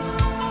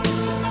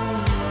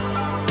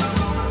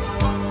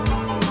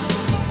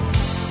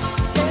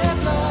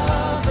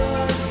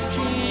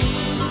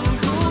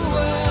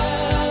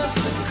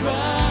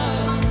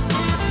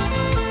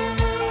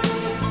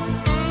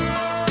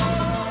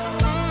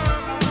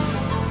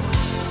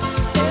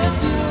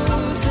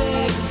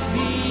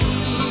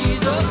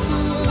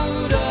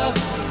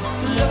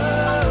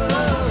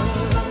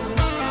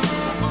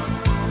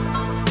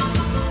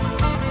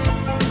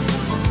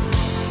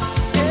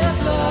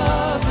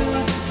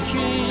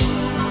 King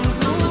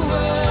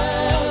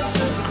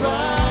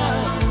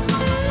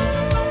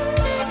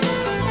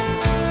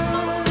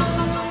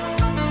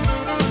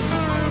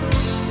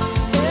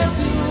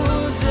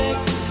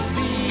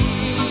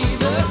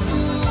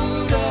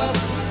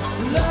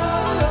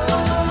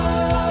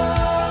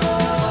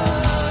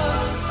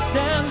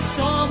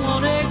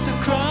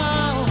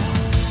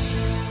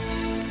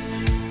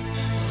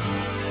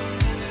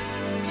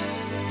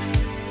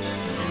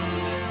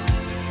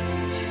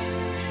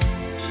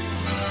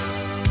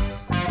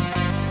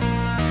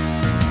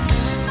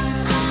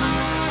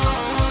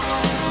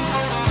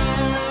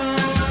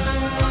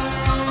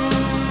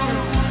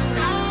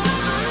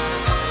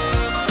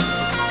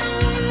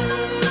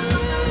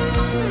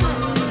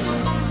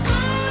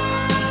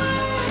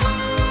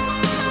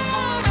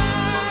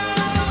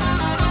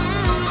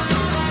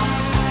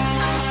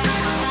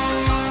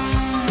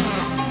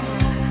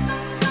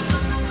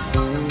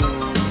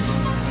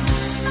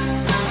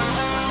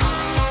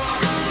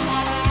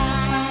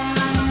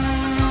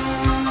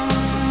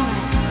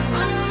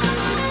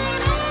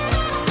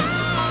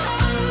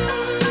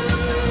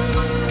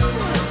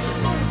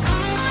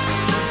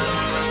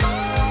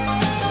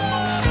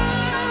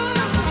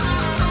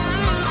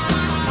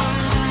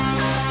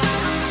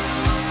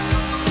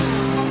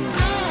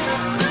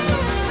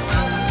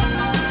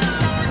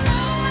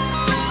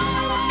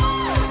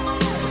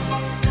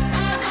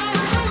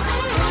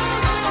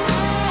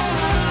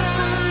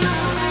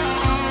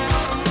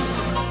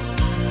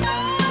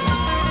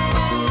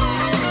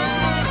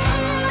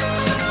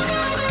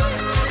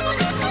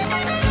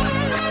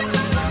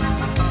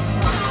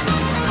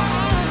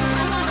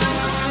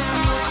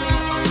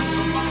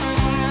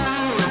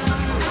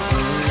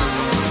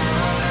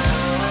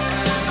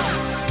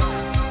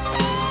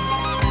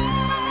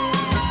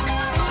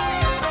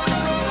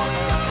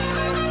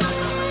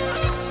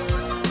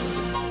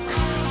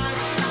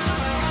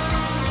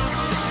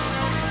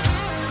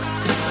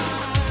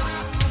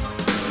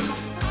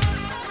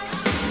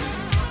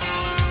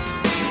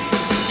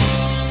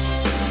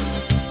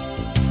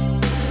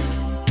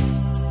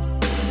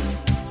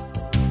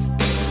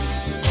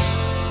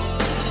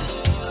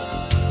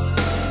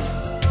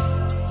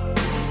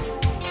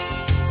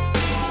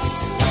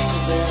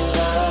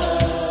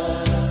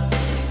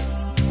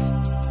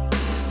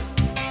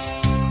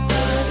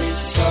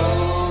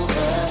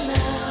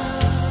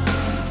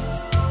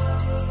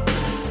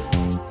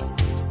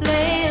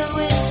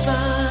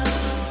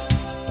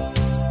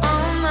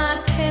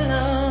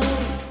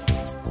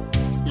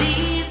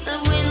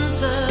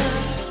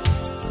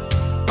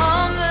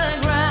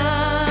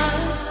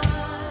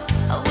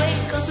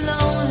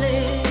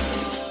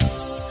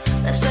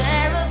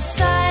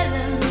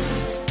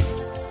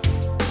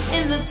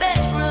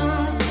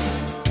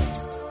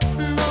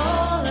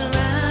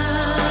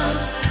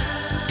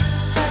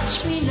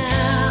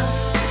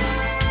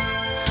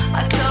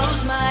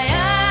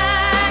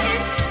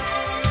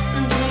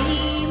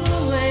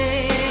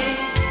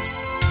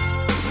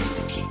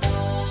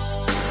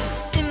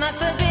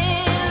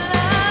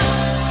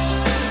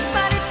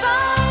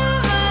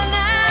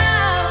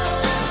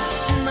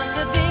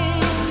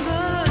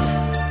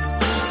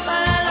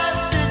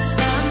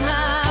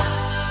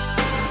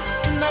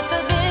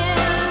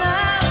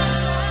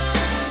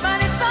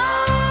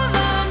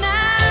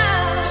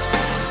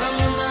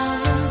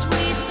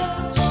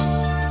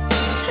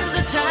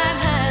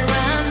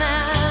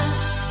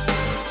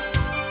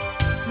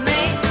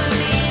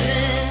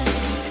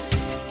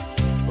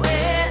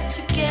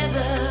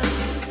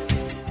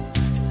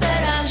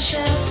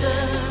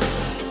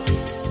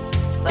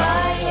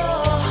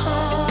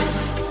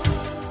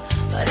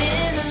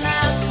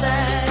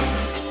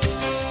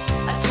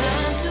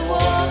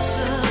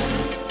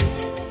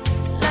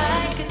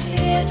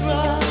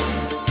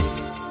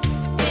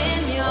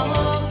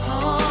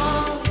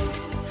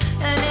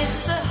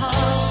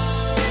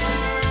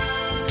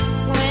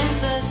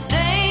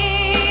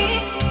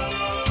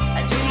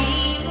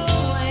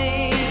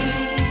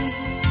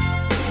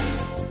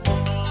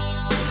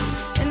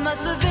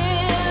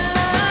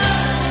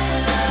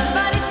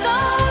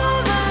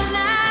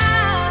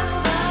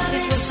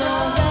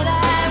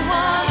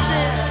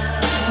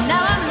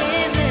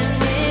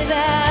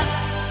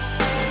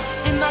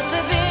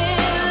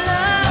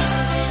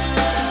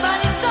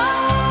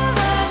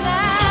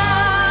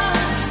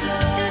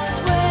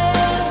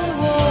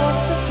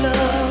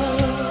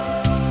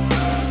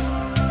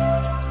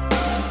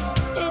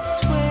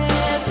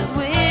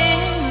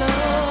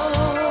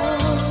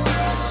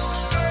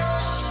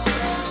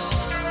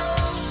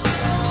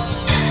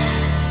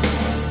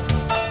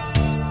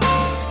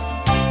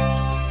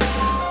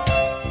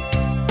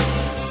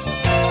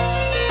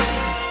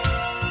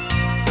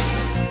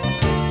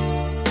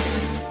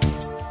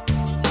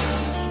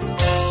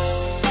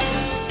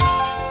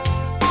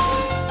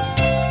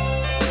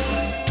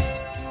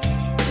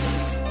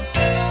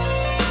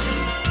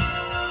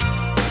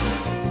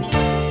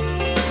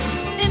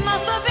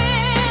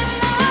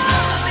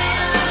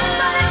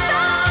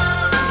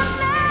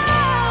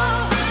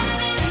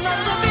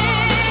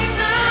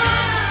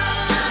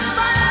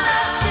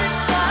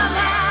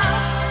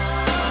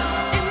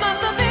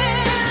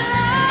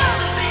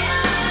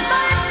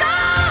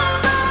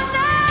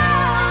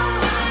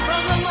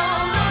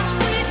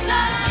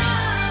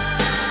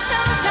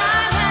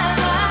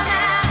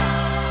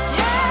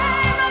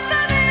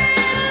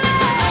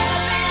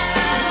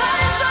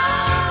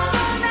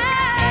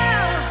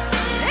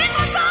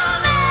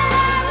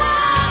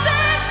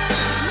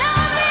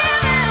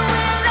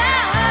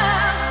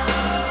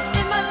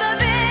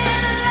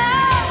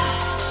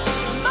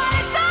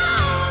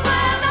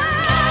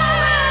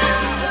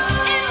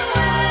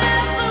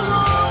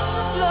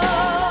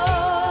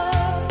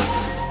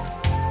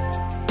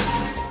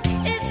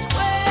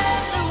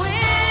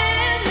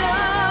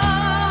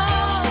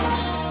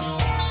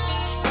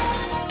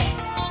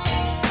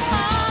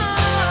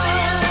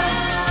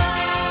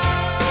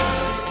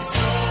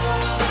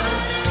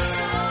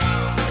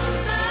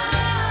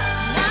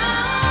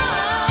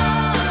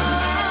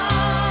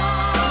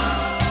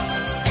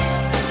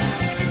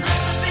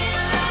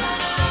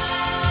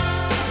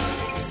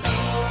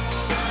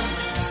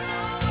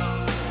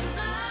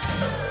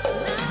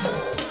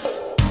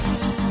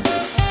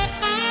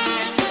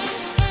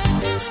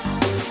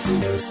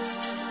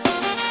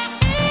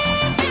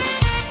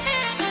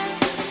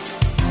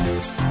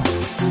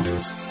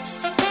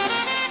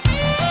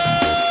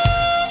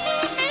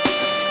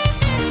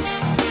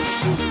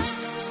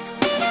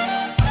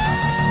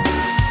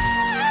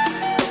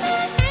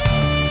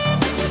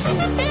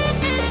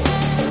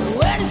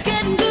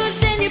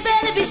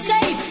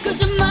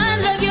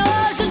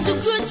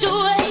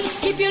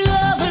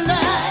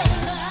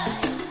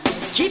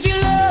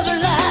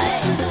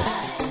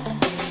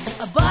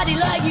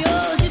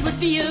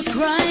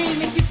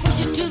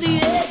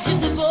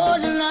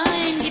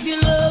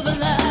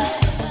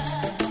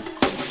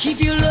keep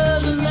your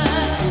love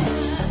alive.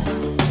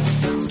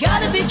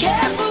 Gotta be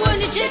careful when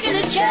you're taking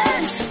a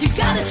chance. You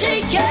gotta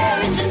take care,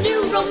 it's a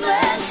new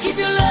romance. Keep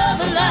your love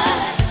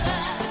alive.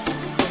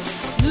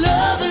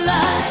 Love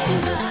alive.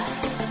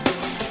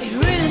 It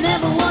really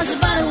never was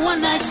about a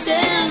one night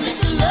stand.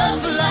 It's a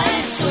love for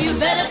life, so you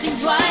better think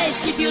twice.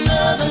 Keep your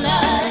love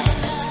alive.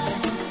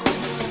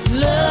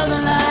 Love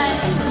alive.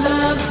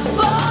 Love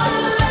for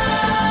life.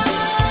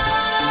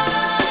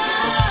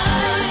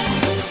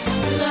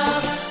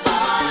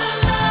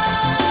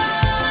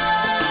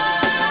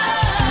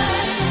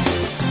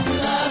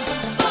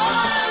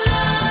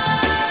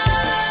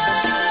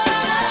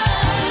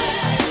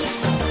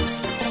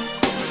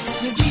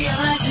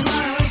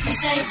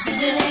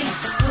 Today,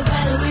 no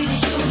better way to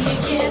show you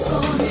care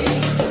for me.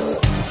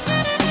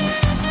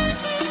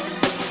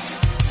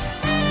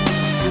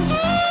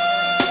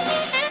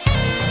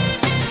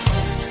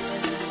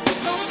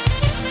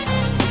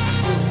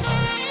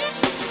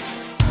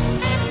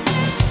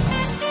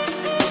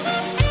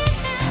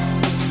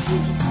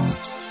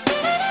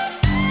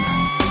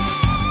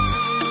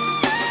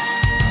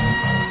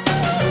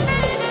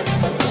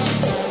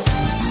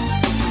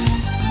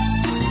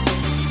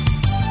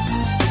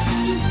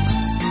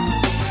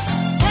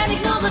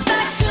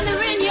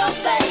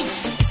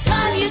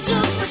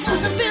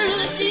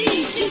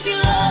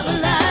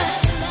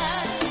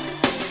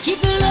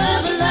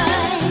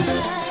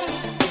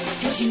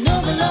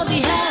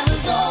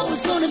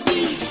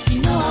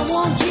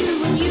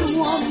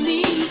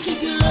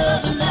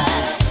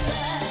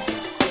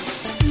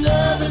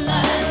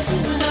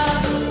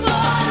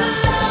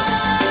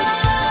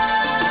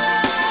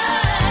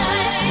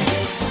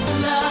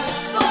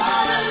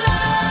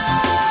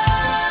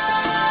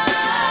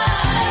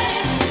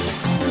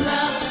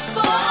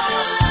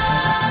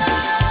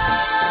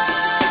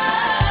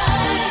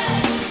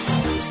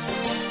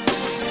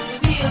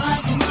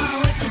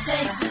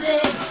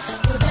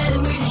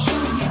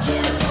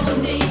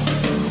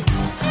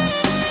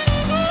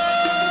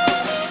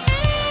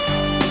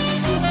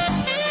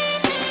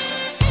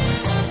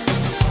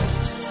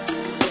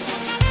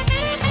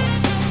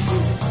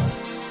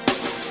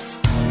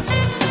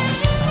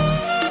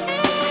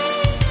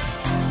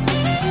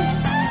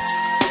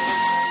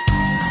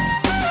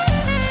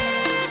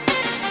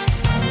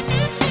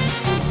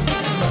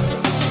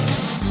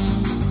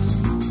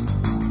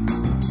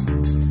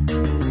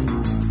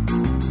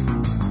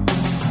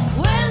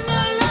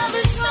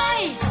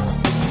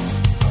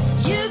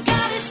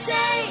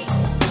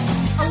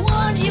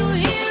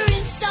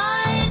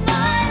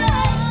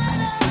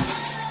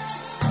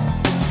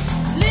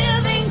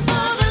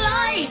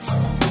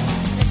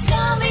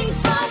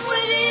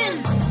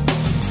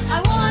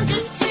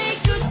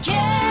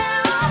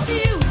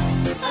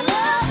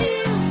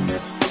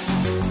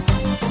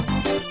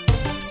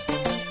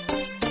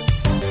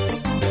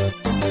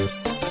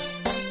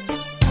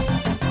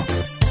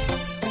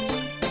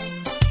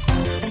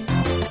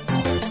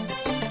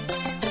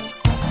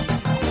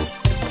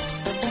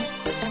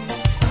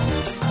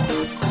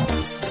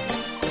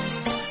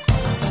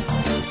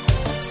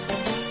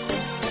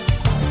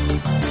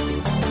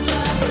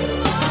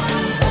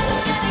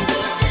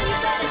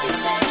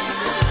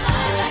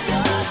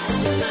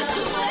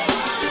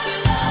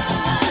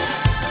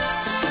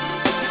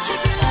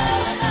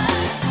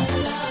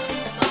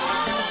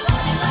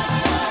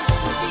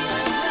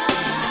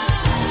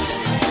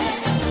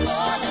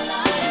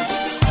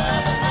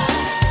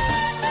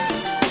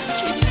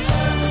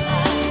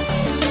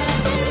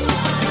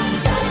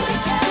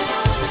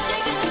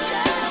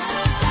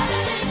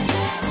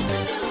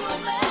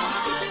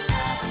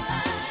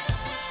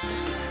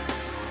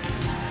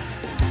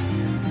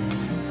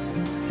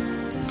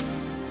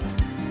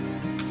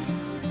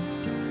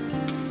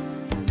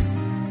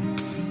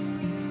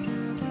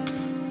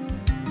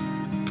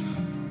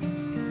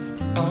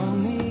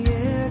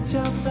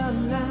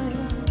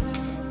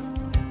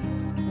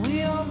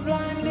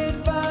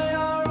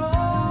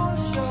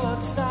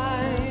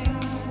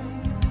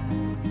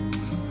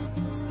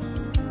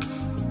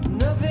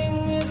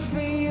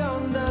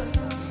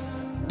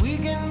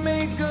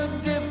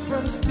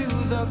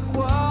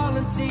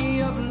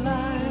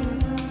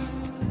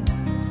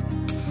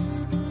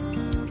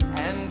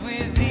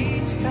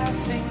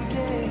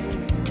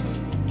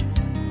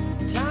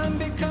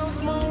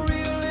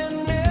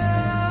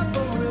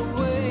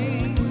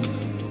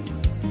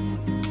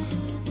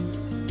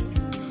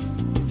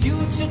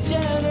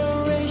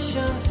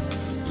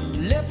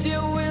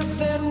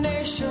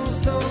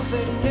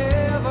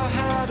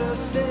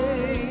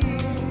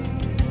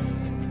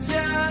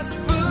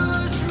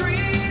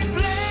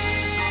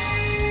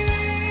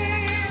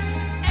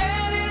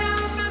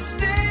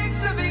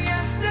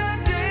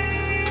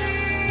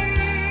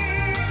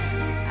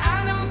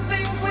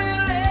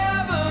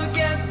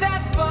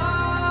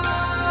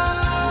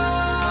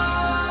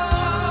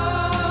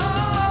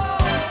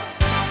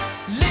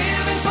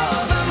 Living for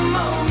the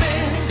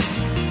moment.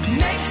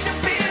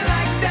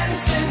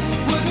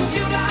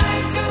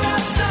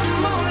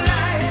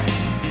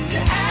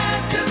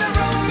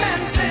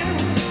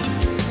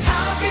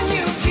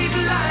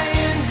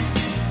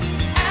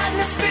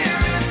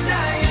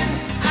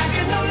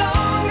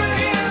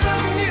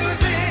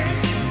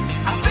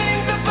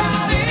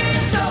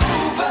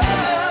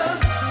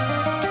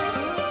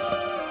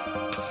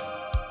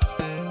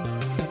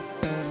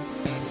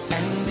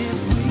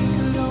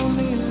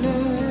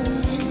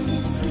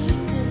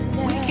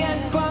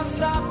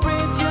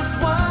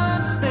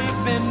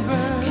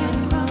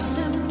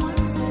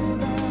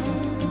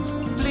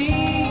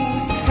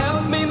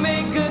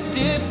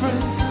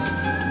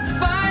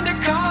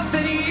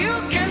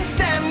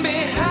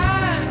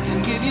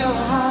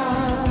 your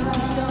heart.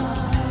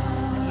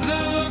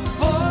 Look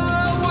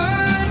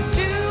forward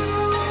to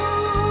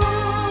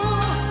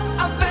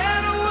a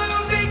better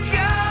world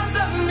because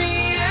of me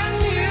and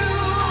you.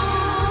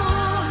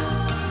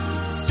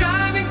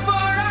 Striving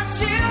for our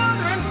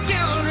children's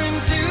children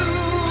too.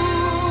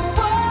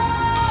 Whoa.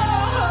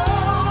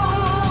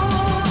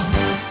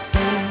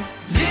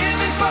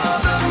 Living for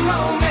the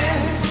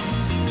moment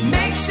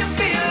makes you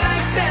feel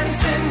like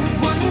dancing.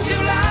 Wouldn't you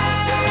like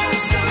to have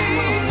some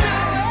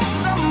moonlight?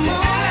 Some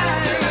moonlight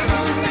to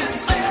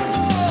romancing.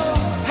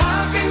 How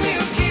can you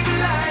keep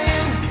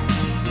lying?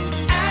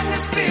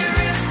 Atmosphere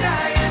is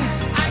dying.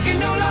 I can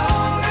no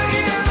longer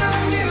hear the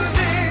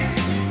music.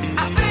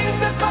 I think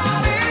the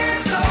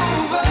party's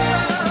over.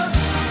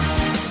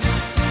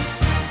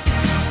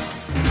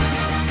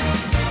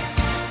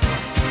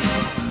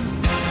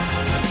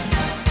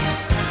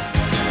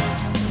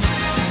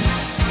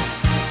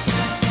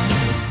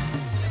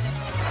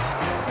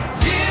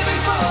 Living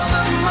for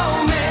the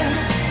moment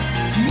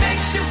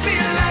makes you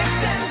feel like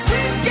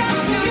dancing. Got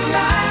to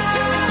like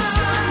to have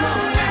some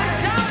moonlight,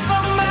 have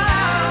some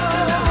miles to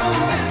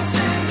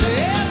romancing.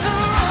 Yeah, to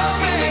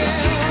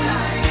romance.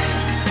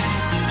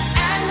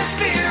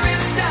 Atmosphere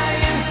is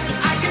dying.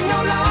 I can no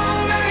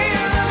longer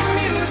hear the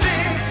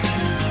music.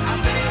 I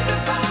think the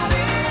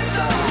party's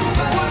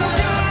over.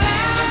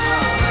 Living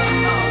for the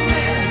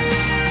moment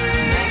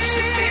makes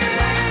you feel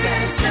like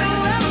dancing.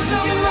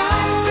 Would you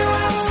like to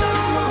have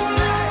some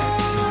moonlight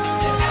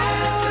to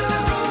add to the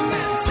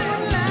romance in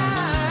life?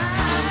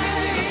 How can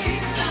you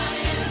keep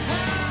lying?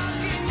 How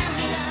can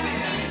your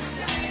spirit's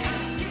dying?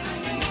 I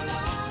can no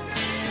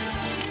longer hear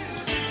the music.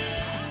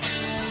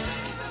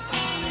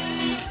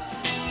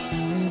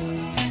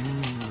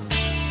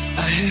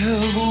 I hear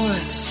a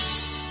voice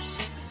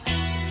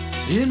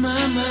in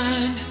my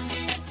mind.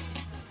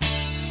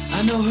 I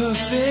know her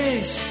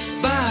face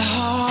by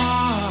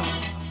heart.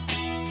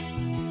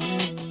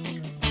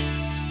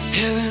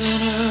 Heaven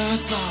and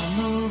earth are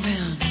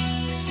moving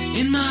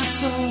in my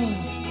soul.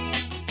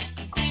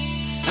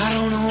 I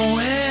don't know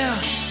where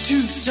to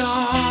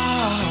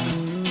start.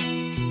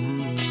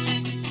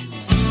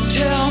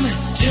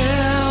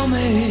 Tell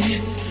me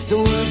the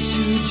words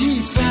to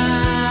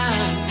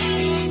define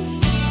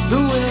the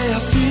way I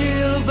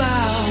feel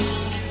about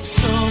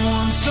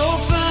someone so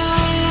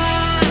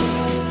fine.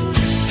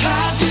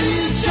 How do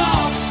you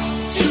talk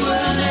to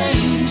an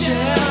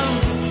angel?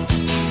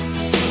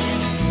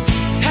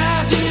 How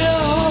do you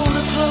hold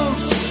her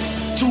close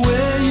to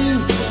where you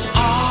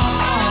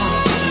are?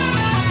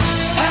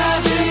 How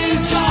do you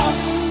talk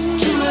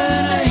to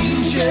an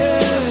angel?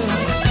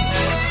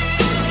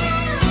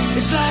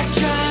 It's like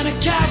trying to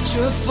catch a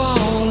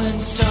falling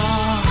star.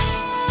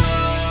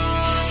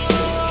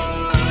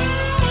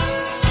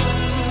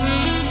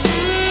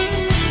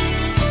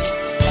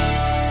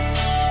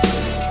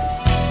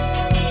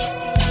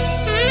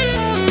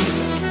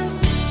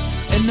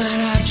 At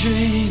night I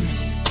dream,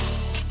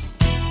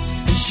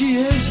 and she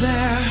is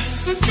there,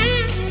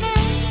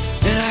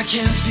 and I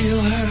can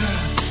feel her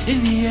in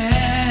the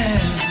air.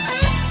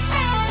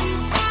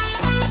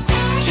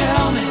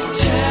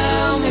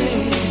 Tell me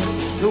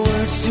the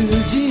words to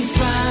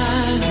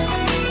define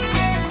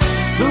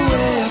the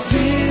way I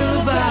feel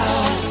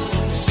about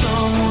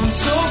someone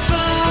so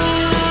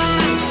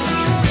fine.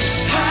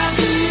 How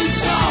do you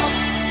talk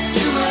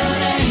to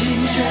an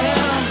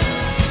angel?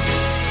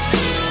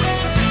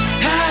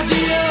 How do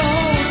you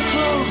hold her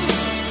close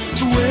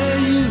to where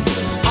you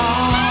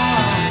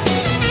are?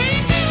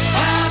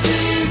 How do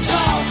you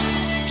talk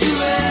to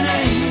an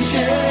angel?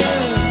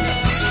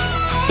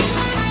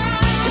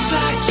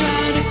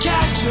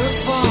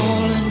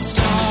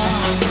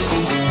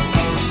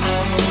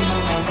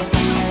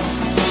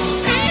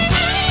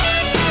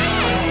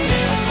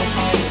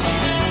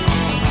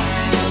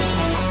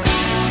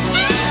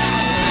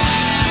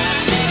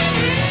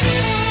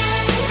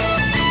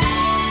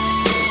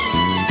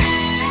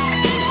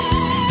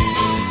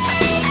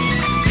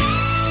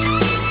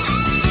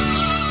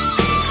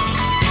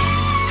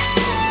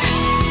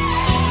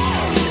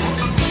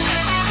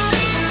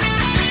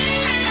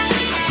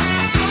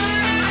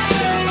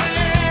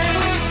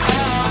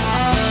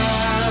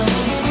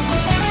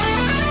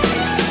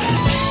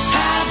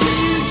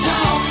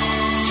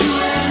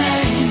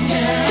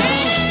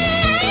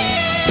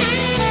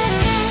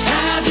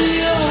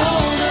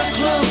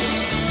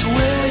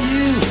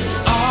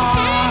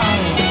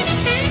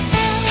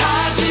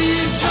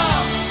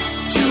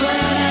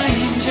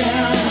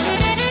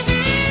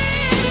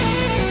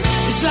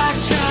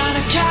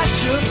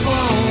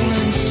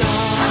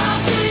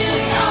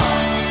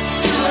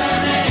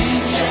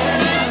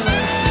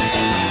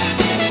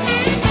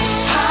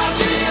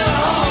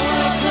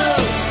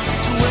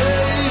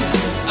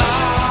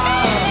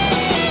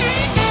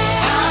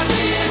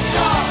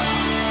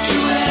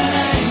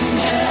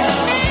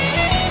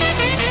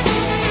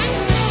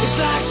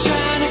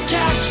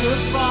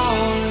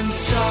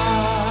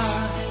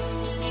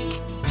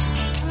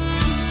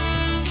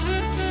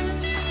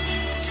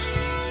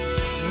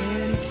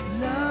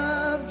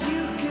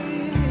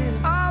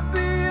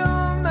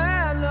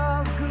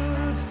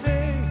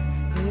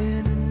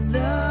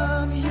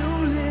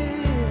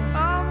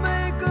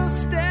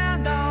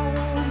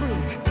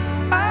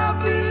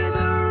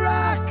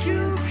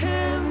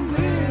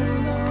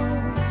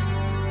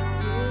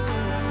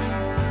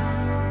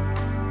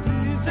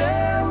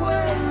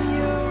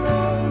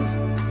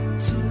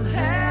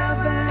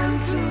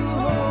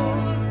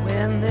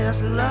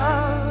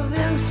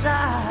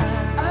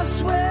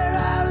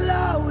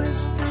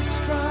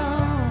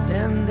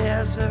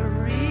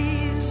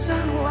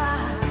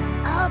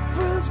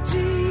 prove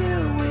to you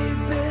we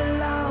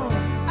belong.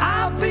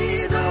 I'll be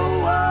the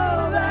wall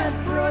that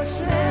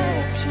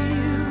protects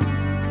you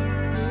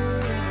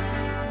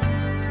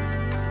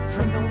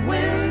from the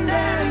wind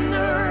and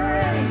the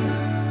rain,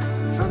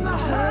 from the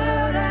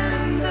hurt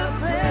and the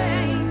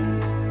pain.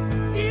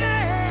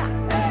 Yeah,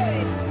 hey.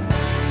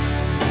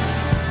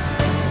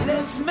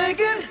 Let's make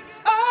it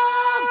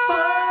all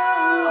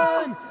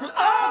fun,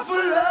 all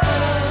for love.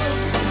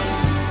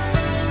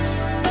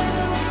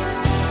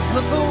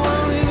 Let the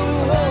one you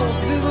hold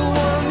be the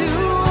one you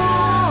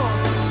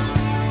want,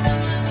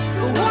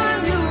 the one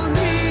you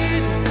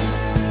need.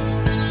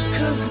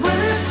 'Cause when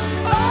it's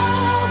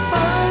all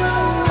for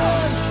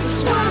one, it's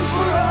one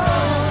for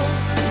all.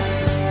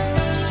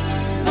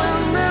 When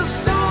there's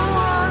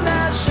someone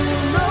that you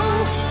know,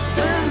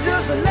 then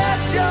just let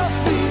your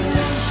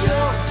feelings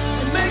show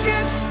and make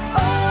it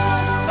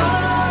all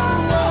for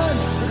one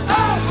and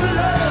all for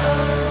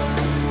love.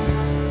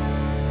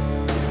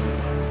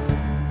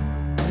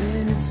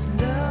 When it's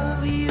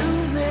love you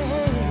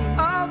make,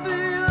 I'll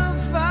be a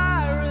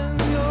fire in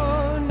your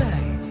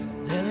night.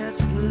 Then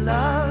it's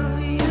love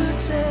you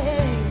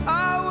take,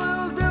 I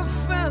will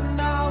defend,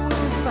 I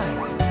will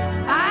fight.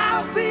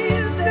 I'll be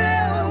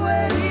there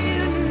when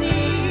you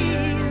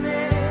need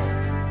me.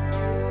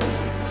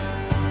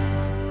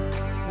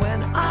 When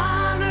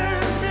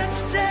honor's at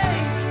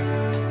stake,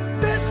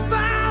 this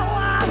vow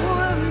I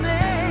will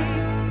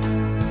make.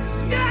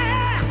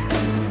 Yeah,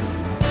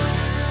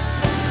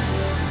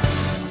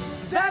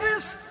 that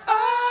is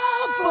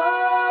all for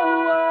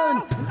one,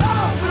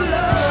 all for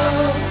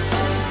love.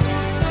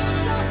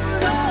 All for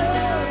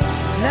love.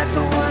 Let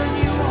the one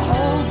you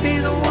hold be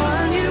the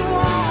one you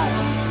want,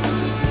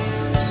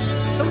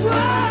 the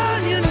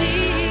one you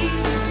need.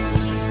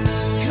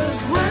 'Cause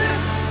when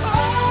it's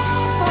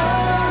all for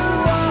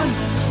one,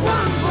 it's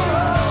one for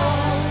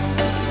all.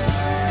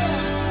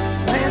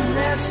 When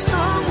there's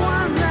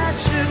someone that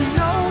you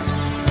know,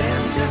 then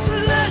just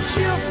let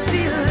your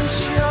feelings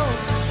show.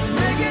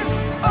 Make it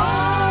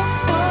all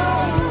for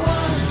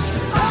one,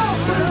 all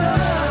for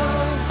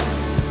love.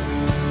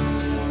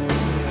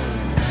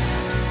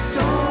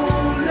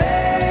 Don't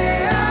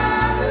lay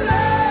our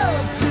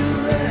love to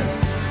rest,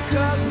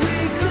 'cause we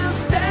could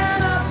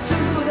stand up to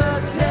the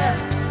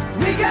test.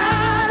 We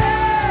got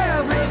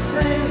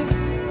everything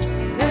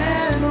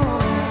and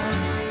more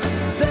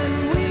than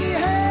we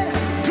had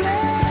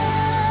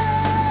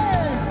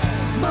planned,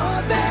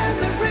 more than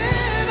the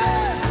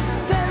rivers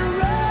that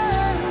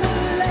run the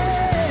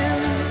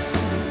land.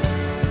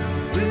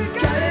 We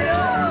got it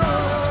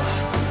all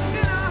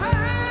in our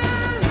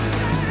hands.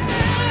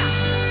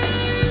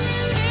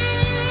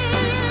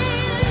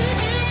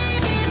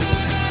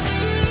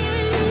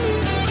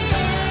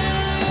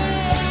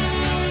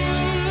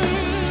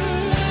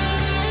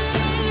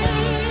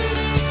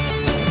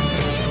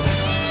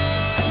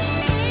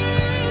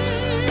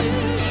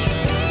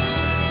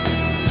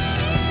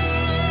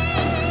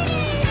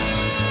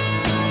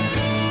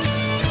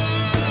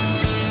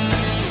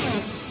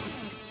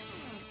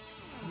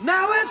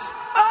 Now it's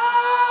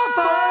all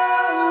for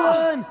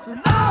one and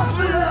all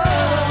for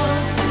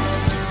love.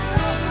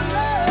 All for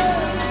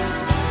love.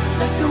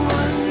 Let the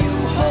one you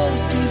hold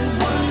be the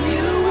one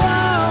you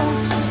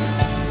want,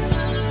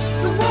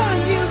 the one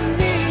you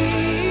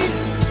need.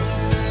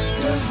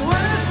 'Cause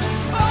when it's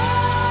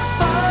all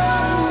for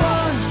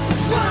one,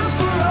 it's one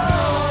for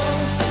all.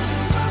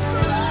 It's one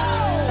for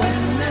all.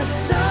 When there's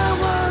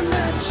someone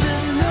that you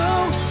know,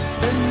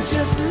 then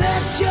just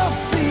let your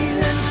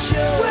feelings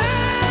show.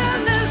 When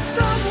there's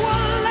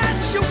someone that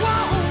you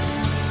want,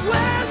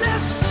 when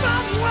there's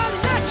someone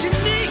that you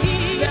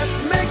need, let's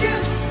make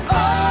it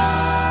all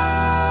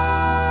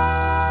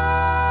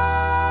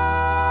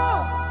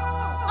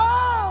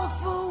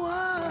for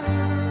one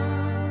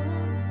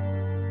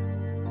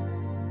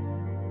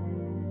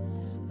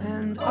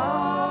and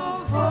all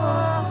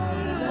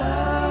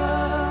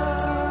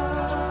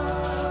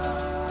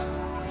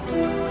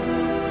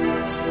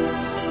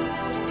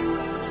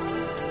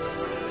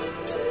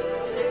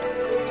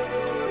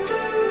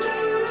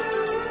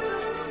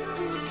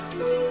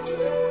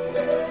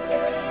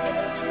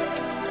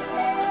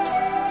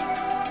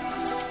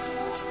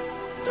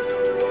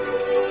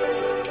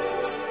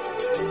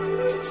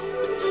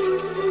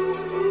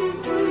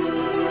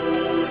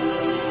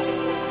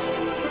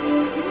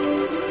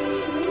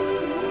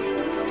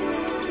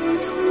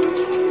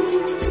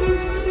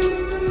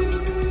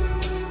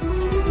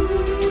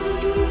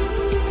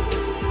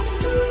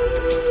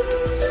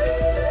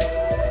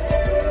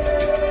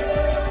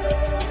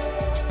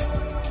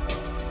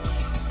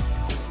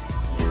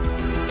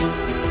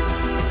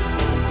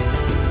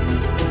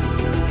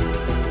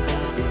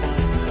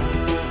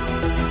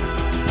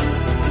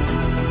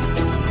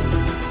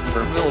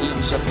for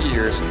millions of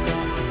years,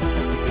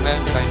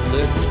 mankind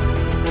lived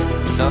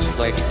just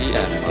like the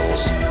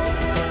animals.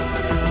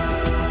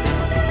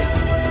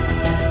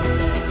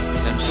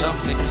 And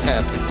something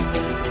happened,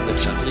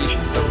 which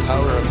unleashed the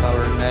power of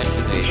our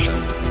imagination.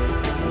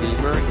 We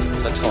learned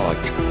to talk.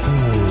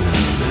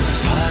 There's a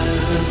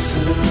silence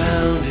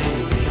surrounding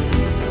me.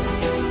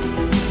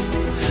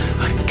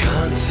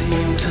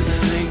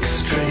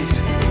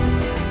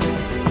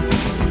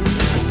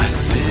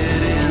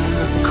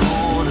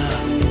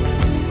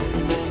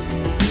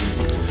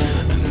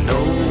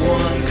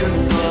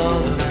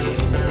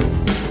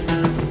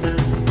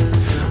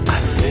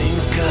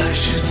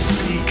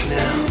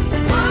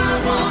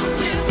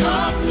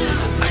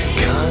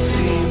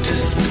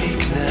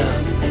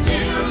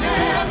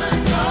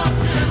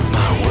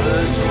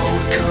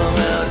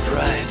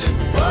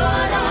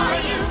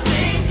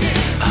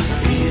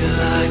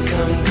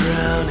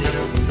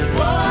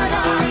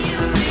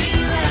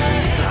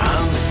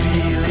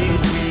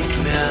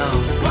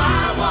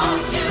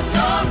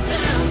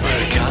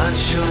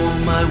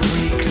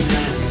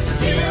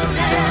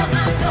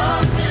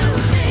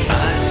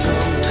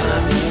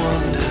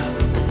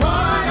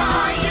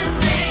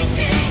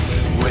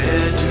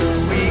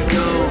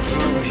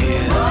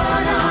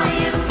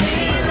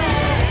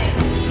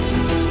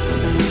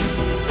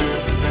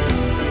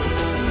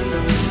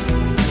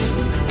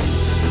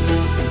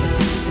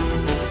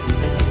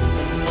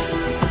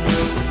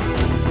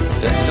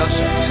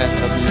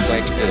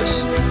 like this.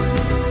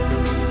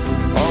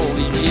 All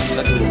we need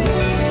to do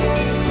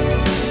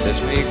is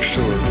make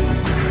sure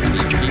we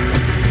keep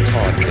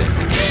talking.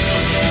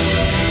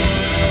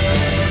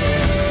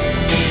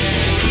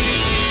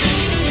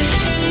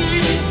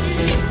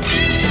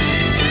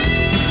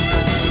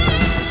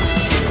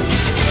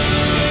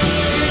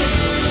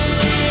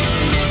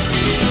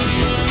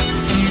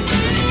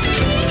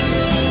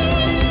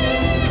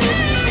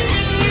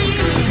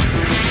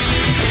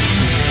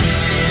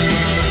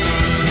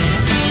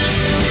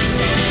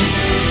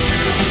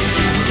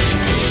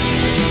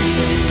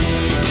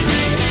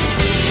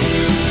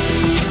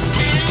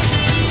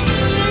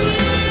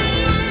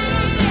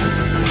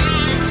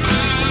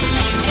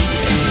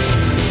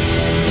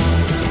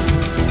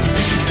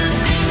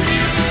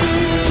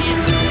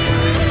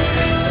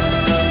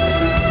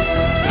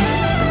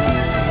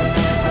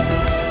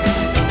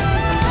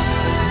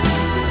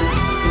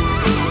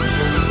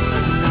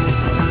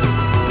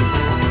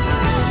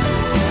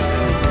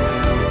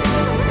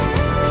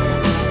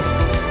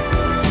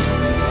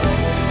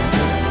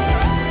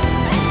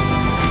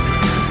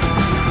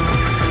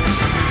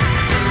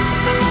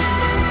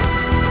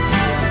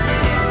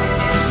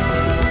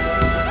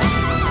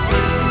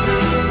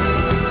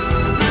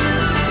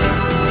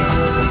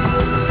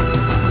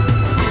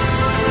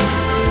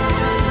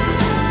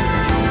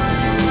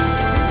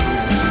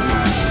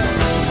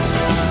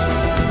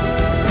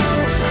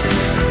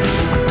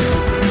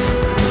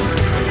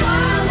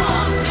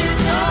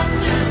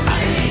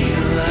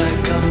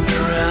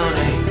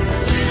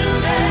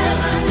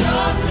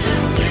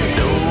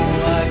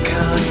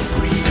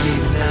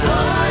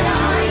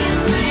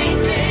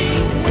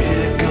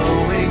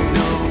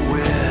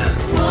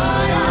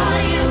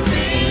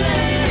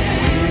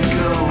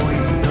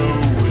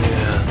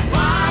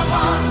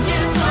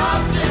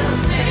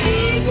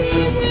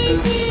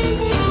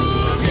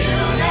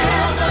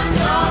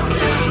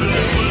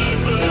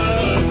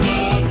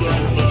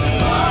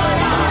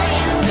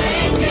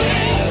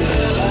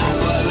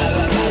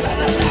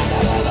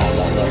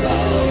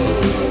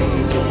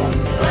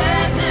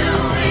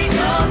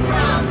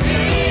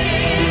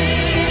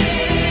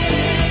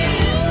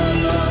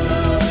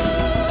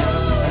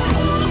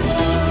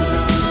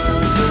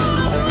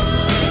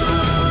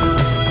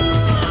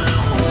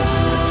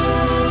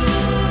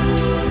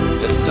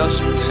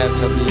 Have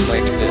to be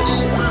like this.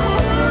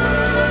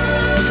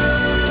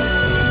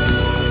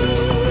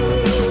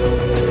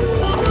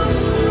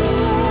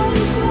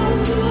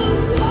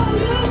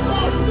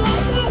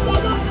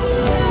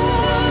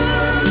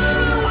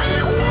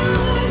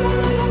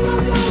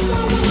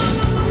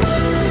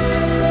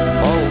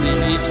 All we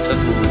need to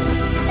do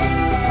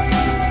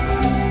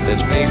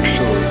is make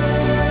sure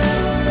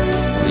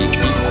we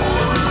keep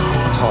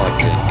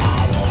talking.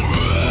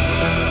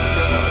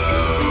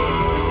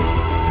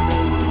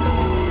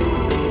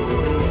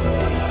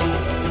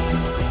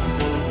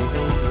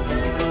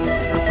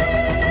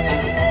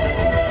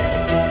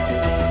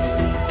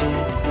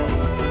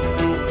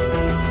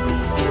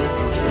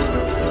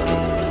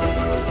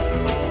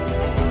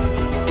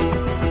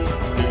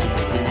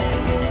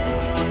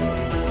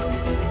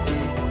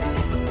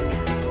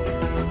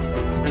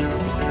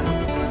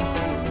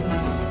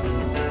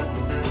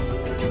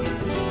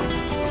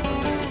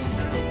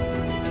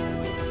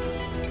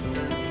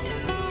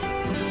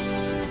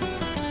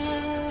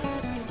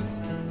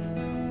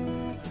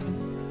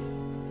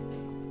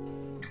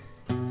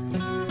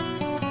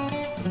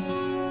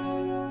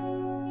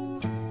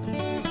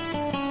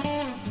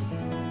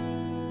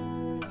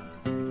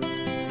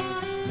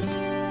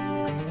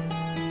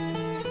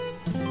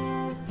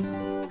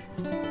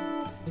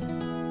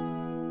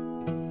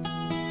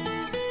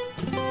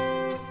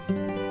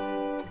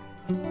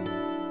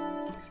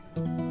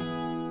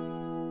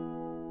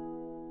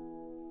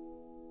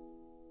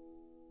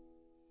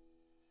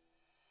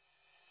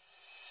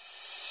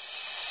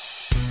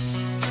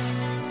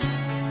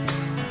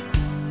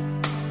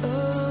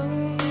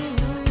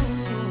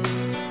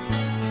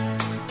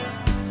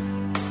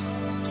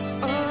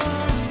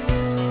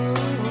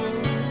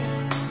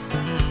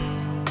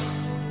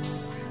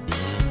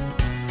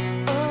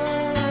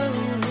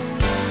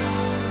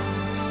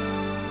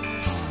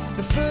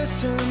 First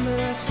time that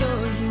I saw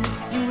you,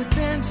 you were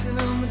dancing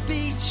on the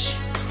beach,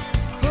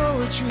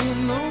 poetry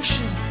in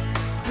motion,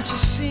 but you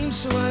seemed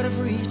so out of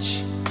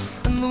reach,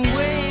 and the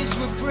waves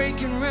were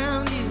breaking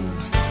round you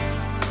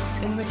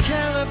in the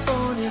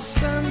California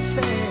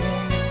sunset.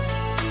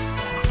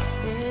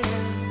 Yeah,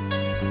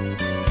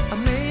 I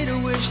made a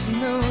wish to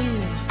know you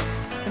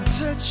and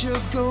touch your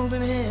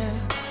golden hair.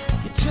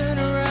 You turned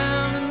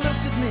around and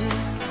looked at me,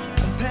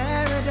 and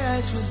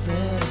paradise was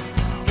there.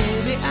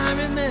 Baby, I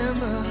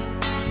remember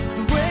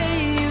the way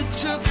you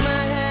took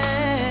my hand.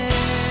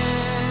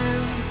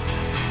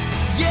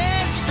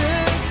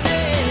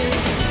 Yesterday,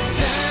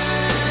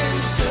 time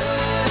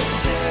stood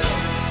still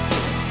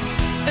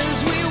as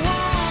we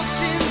walked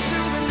into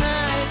the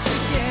night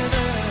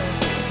together.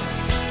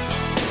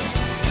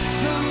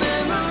 The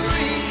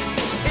memory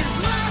is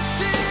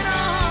locked in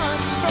our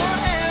hearts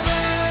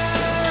forever.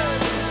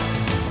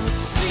 It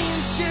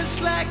seems just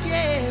like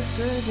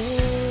yesterday.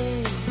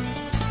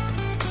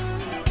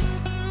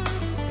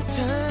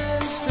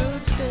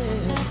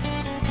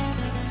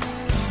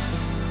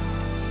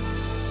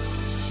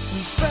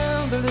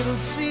 the little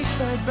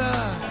seaside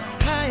bar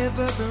high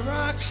above the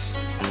rocks.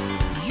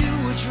 You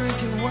were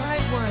drinking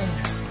white wine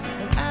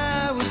and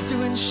I was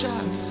doing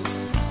shots.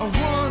 I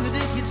warned that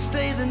if you'd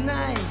stay the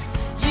night,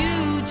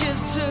 you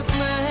just took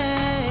my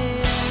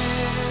hand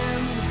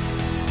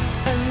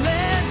and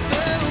led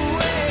the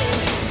way.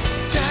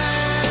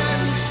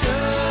 Time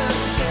stood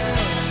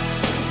still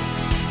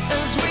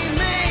as we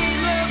made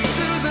love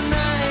through the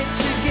night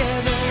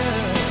together.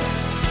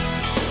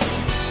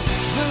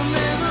 The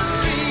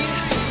memory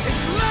is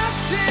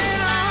locked in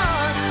our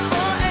hearts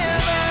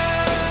forever.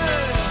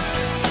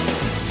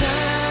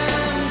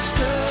 Time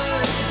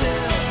stood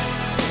still.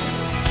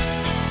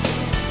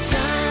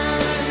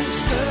 Time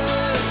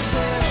stood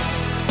still.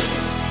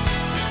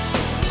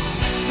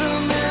 The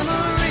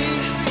memory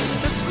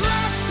that's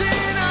locked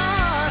in our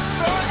hearts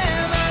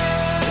forever.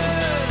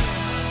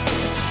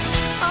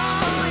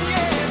 Oh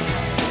yeah.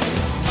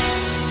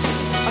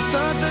 I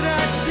thought that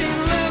I'd seen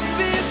love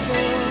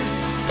before,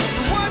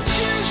 but what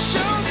you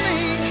showed me,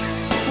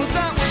 well,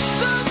 that was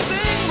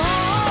something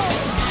more.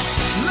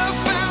 Love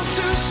found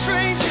two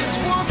strangers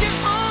walking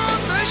on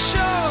the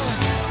shore.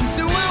 We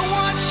threw our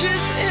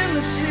watches in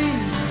the sea.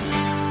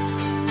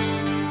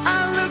 I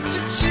looked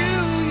at you,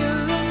 you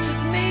looked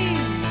at me,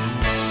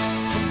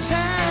 and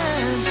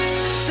time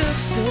stood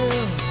still.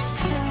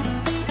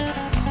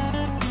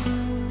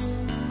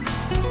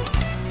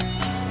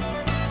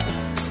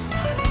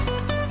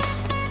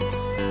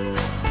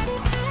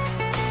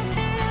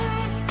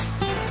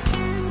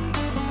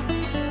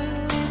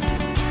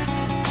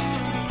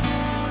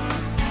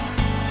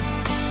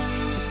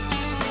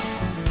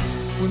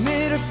 We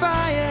made a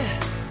fire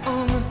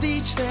on the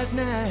beach that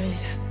night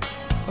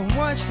and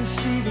watched the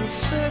seagulls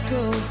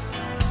circle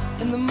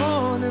in the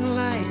morning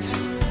light.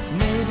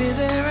 Maybe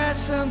there are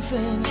some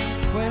things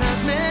we're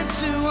not meant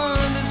to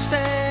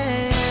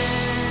understand.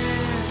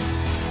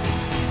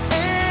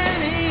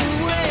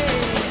 Anyway,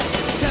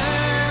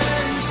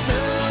 time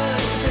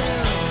stood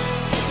still.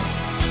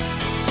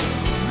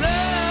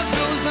 Love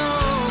goes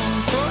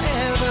on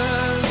forever.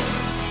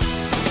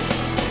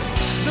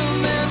 The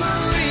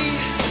memory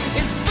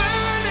is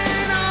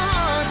burning our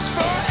hearts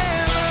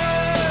forever.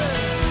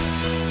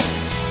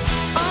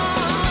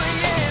 Oh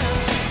yeah,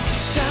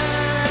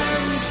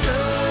 time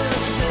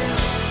stood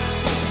still.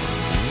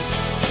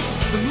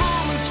 The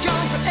moment's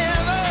gone forever.